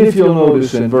 And then if you'll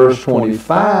notice in verse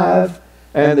 25,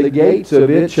 and the gates of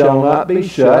it shall not be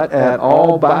shut at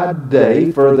all by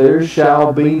day, for there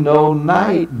shall be no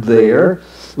night there.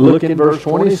 Look in verse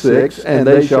 26, and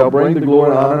they shall bring the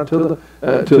glory and honor to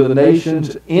the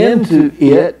nations into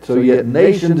it. So you get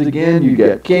nations again, you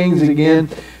get kings again.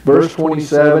 Verse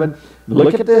 27,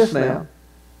 look at this now.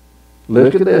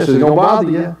 Look at this. It's going to bother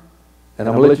you. And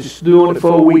I'm going to let you stew on it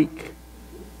for a week.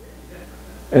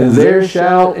 And there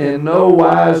shall in no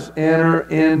wise enter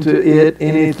into it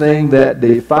anything that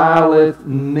defileth,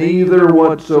 neither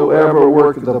whatsoever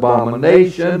worketh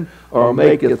abomination, or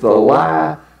maketh a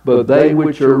lie, but they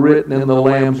which are written in the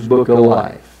Lamb's book of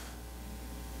life.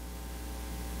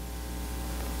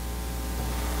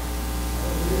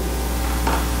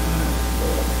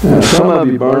 Now, some of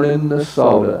you burning the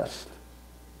sawdust.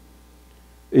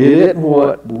 It isn't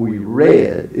what we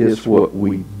read, it's what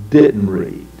we didn't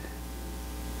read.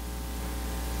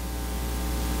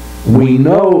 We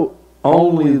know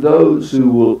only those who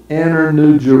will enter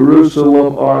New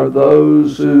Jerusalem are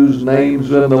those whose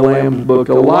names are in the Lamb's Book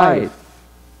of Life.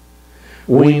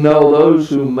 We know those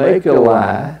who make a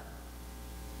lie.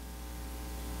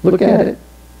 Look at it.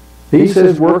 He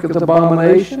says, worketh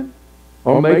abomination,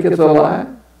 or maketh a lie.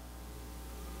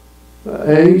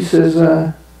 And he says,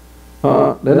 they're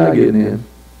not getting in.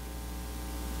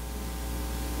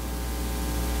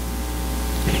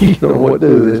 You don't know what to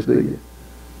do with this, do you?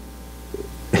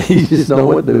 You just don't know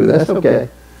what to do with it. That's okay.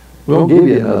 We'll give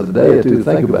you another day or two to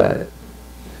think about it.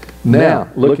 Now,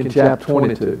 look in chapter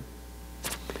 22.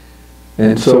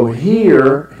 And so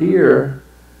here,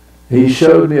 he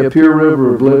showed me a pure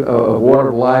river of water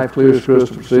of life, clear as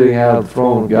crystal, proceeding out of the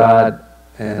throne of God,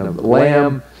 and of the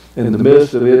Lamb. In the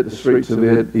midst of it, the streets of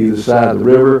it, either side of the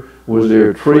river, was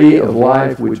there a tree of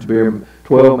life which bare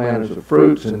 12 manners of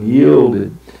fruits, and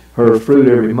yielded her fruit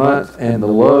every month, and the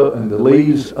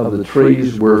leaves of the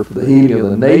trees were for the healing of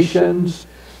the nations.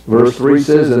 Verse 3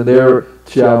 says, and there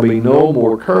shall be no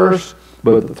more curse,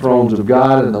 but the thrones of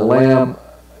God and the Lamb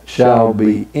shall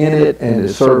be in it, and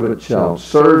his servant shall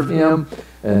serve him.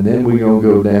 And then we're going to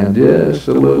go down just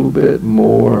a little bit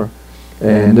more,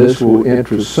 and this will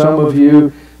interest some of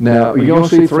you. Now, you're going to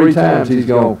see 3 times he's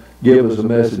going to give us a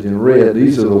message in red.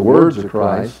 These are the words of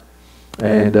Christ.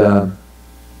 And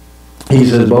he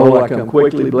says, behold, I come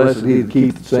quickly, blessed he that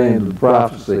keep the saying of the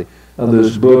prophecy of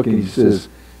this book. And he says,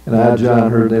 and I, John,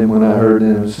 heard them when I heard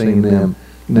them and seen them.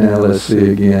 Now, let's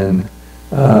see again.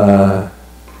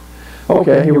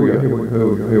 Okay, here we go.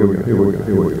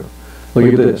 Look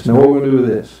at this. Now, what we're going to do with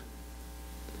this.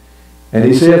 And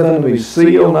he saith unto me,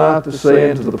 seal not the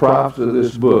sayings of the prophets of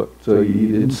this book. So he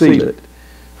didn't seal it,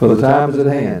 for the time is at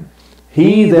hand.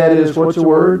 He that is, what's the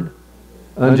word?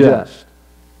 Unjust.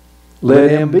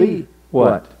 Let him be,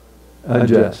 what?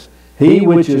 Unjust. He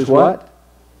which is what?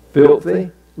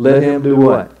 Filthy. Let him do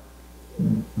what?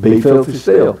 Be filthy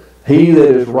still. He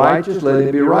that is righteous, let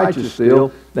him be righteous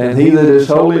still. And he that is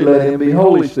holy, let him be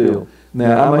holy still.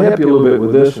 Now, I'm going to help you a little bit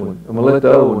with this one. I'm going to let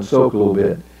the other one soak a little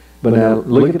bit. But now,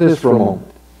 look at this for a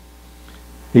moment.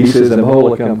 He says, and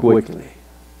behold, I come quickly.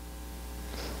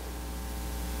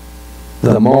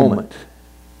 The moment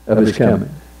of his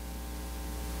coming.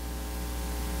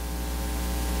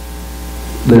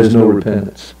 There's no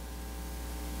repentance.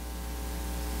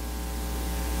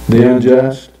 The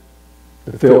unjust,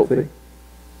 the filthy,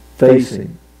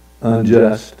 facing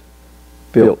unjust,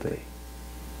 filthy.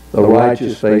 The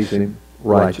righteous facing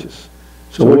righteous.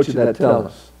 So what should that tell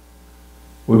us?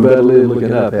 We better live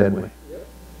looking up, hadn't we?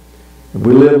 If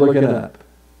we live looking up,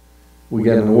 we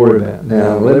got nothing to worry about.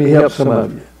 Now, let me help some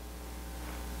of you.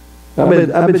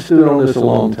 I've been stewing on this a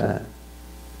long time.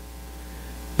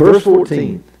 Verse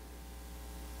 14.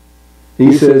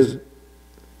 He says,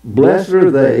 blessed are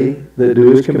they that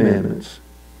do his commandments,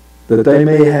 that they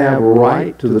may have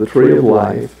right to the tree of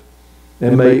life,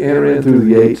 and may enter in through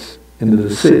the gates into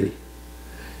the city.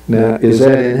 Now, is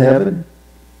that in heaven?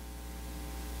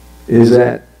 Is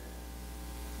that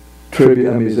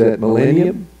is that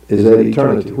millennium? Is that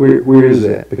eternity? Where is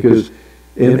that? Because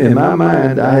in my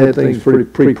mind, I had things pretty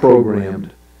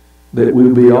pre-programmed that we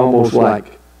would be almost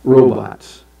like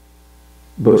robots.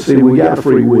 But see, we got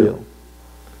free will.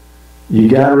 You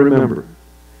got to remember.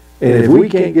 And if we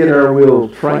can't get our will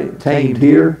tamed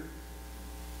here,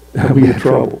 we got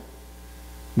trouble.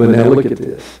 But now look at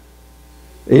this.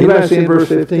 Anybody see in verse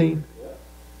 15?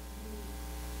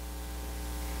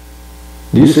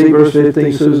 Do you see verse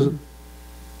 15, Susan?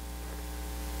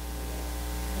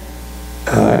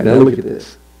 All right, now look at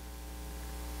this.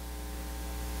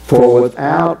 For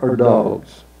without are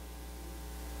dogs,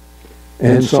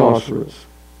 and sorcerers,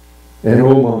 and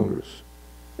whoremongers,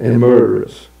 and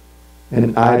murderers,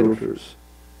 and idolaters,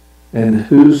 and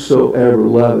whosoever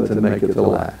loveth and maketh a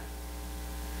lie.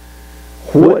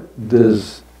 What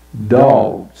does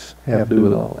dogs have to do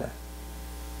with all that?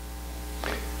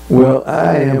 Well,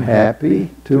 I am happy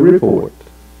to report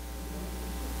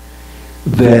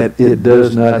that it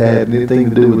does not have anything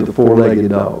to do with the four-legged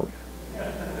dog,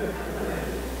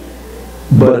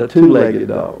 but a two-legged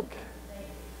dog.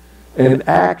 And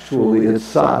actually, it's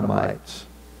sodomites.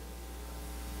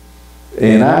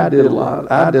 And I did a lot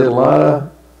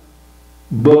of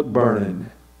book burning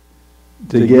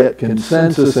to get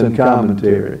consensus and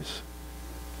commentaries.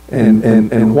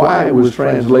 And why it was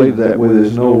translated that way,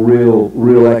 there's no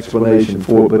real explanation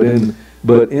for it.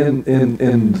 But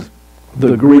in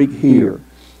the Greek here,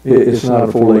 it's not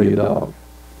a four-legged dog.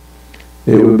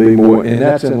 It would be more, and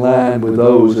that's in line with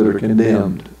those that are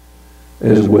condemned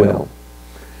as well.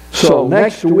 So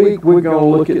next week we're going to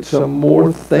look at some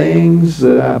more things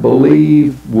that I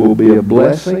believe will be a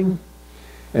blessing.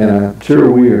 And I'm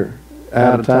sure we're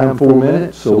out of time, 4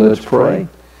 minutes, so let's pray.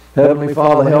 Heavenly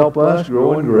Father, help us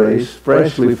grow in grace,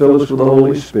 freshly fill us with the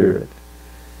Holy Spirit.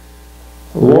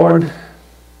 Lord,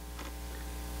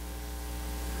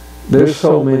 there's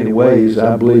so many ways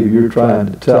I believe you're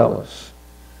trying to tell us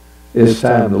it's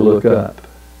time to look up.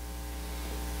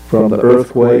 From the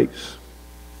earthquakes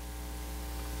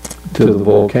to the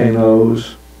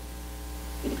volcanoes,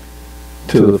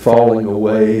 to the falling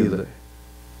away,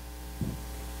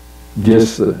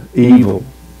 just the evil,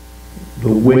 the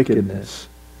wickedness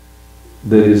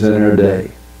that is in our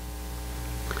day.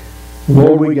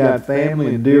 Lord, we got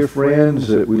family and dear friends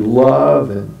that we love,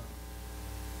 and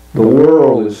the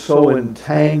world is so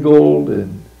entangled,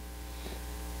 and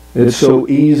it's so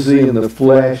easy in the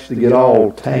flesh to get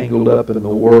all tangled up in the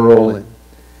world, and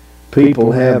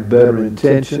people have better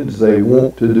intentions. They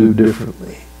want to do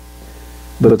differently,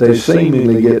 but they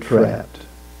seemingly get trapped.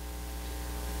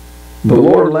 But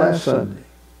Lord, last Sunday,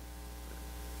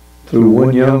 through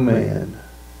one young man,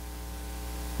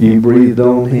 you breathed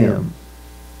on him,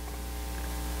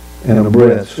 and a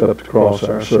breath swept across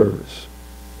our service.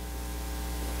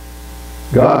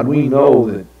 God, we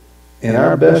know that in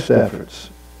our best efforts,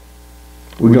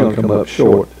 we're going to come up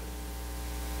short.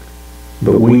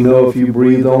 But we know if you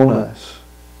breathe on us,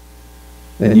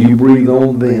 and you breathe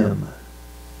on them,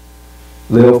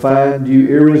 they'll find you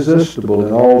irresistible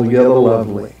and altogether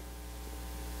lovely.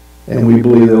 And we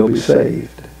believe they'll be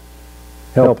saved.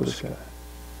 Help us, God.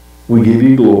 We give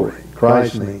you glory. In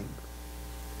Christ's name,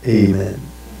 amen.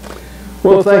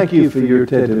 Well, thank you for your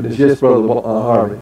attentiveness. Yes, Brother Harvey.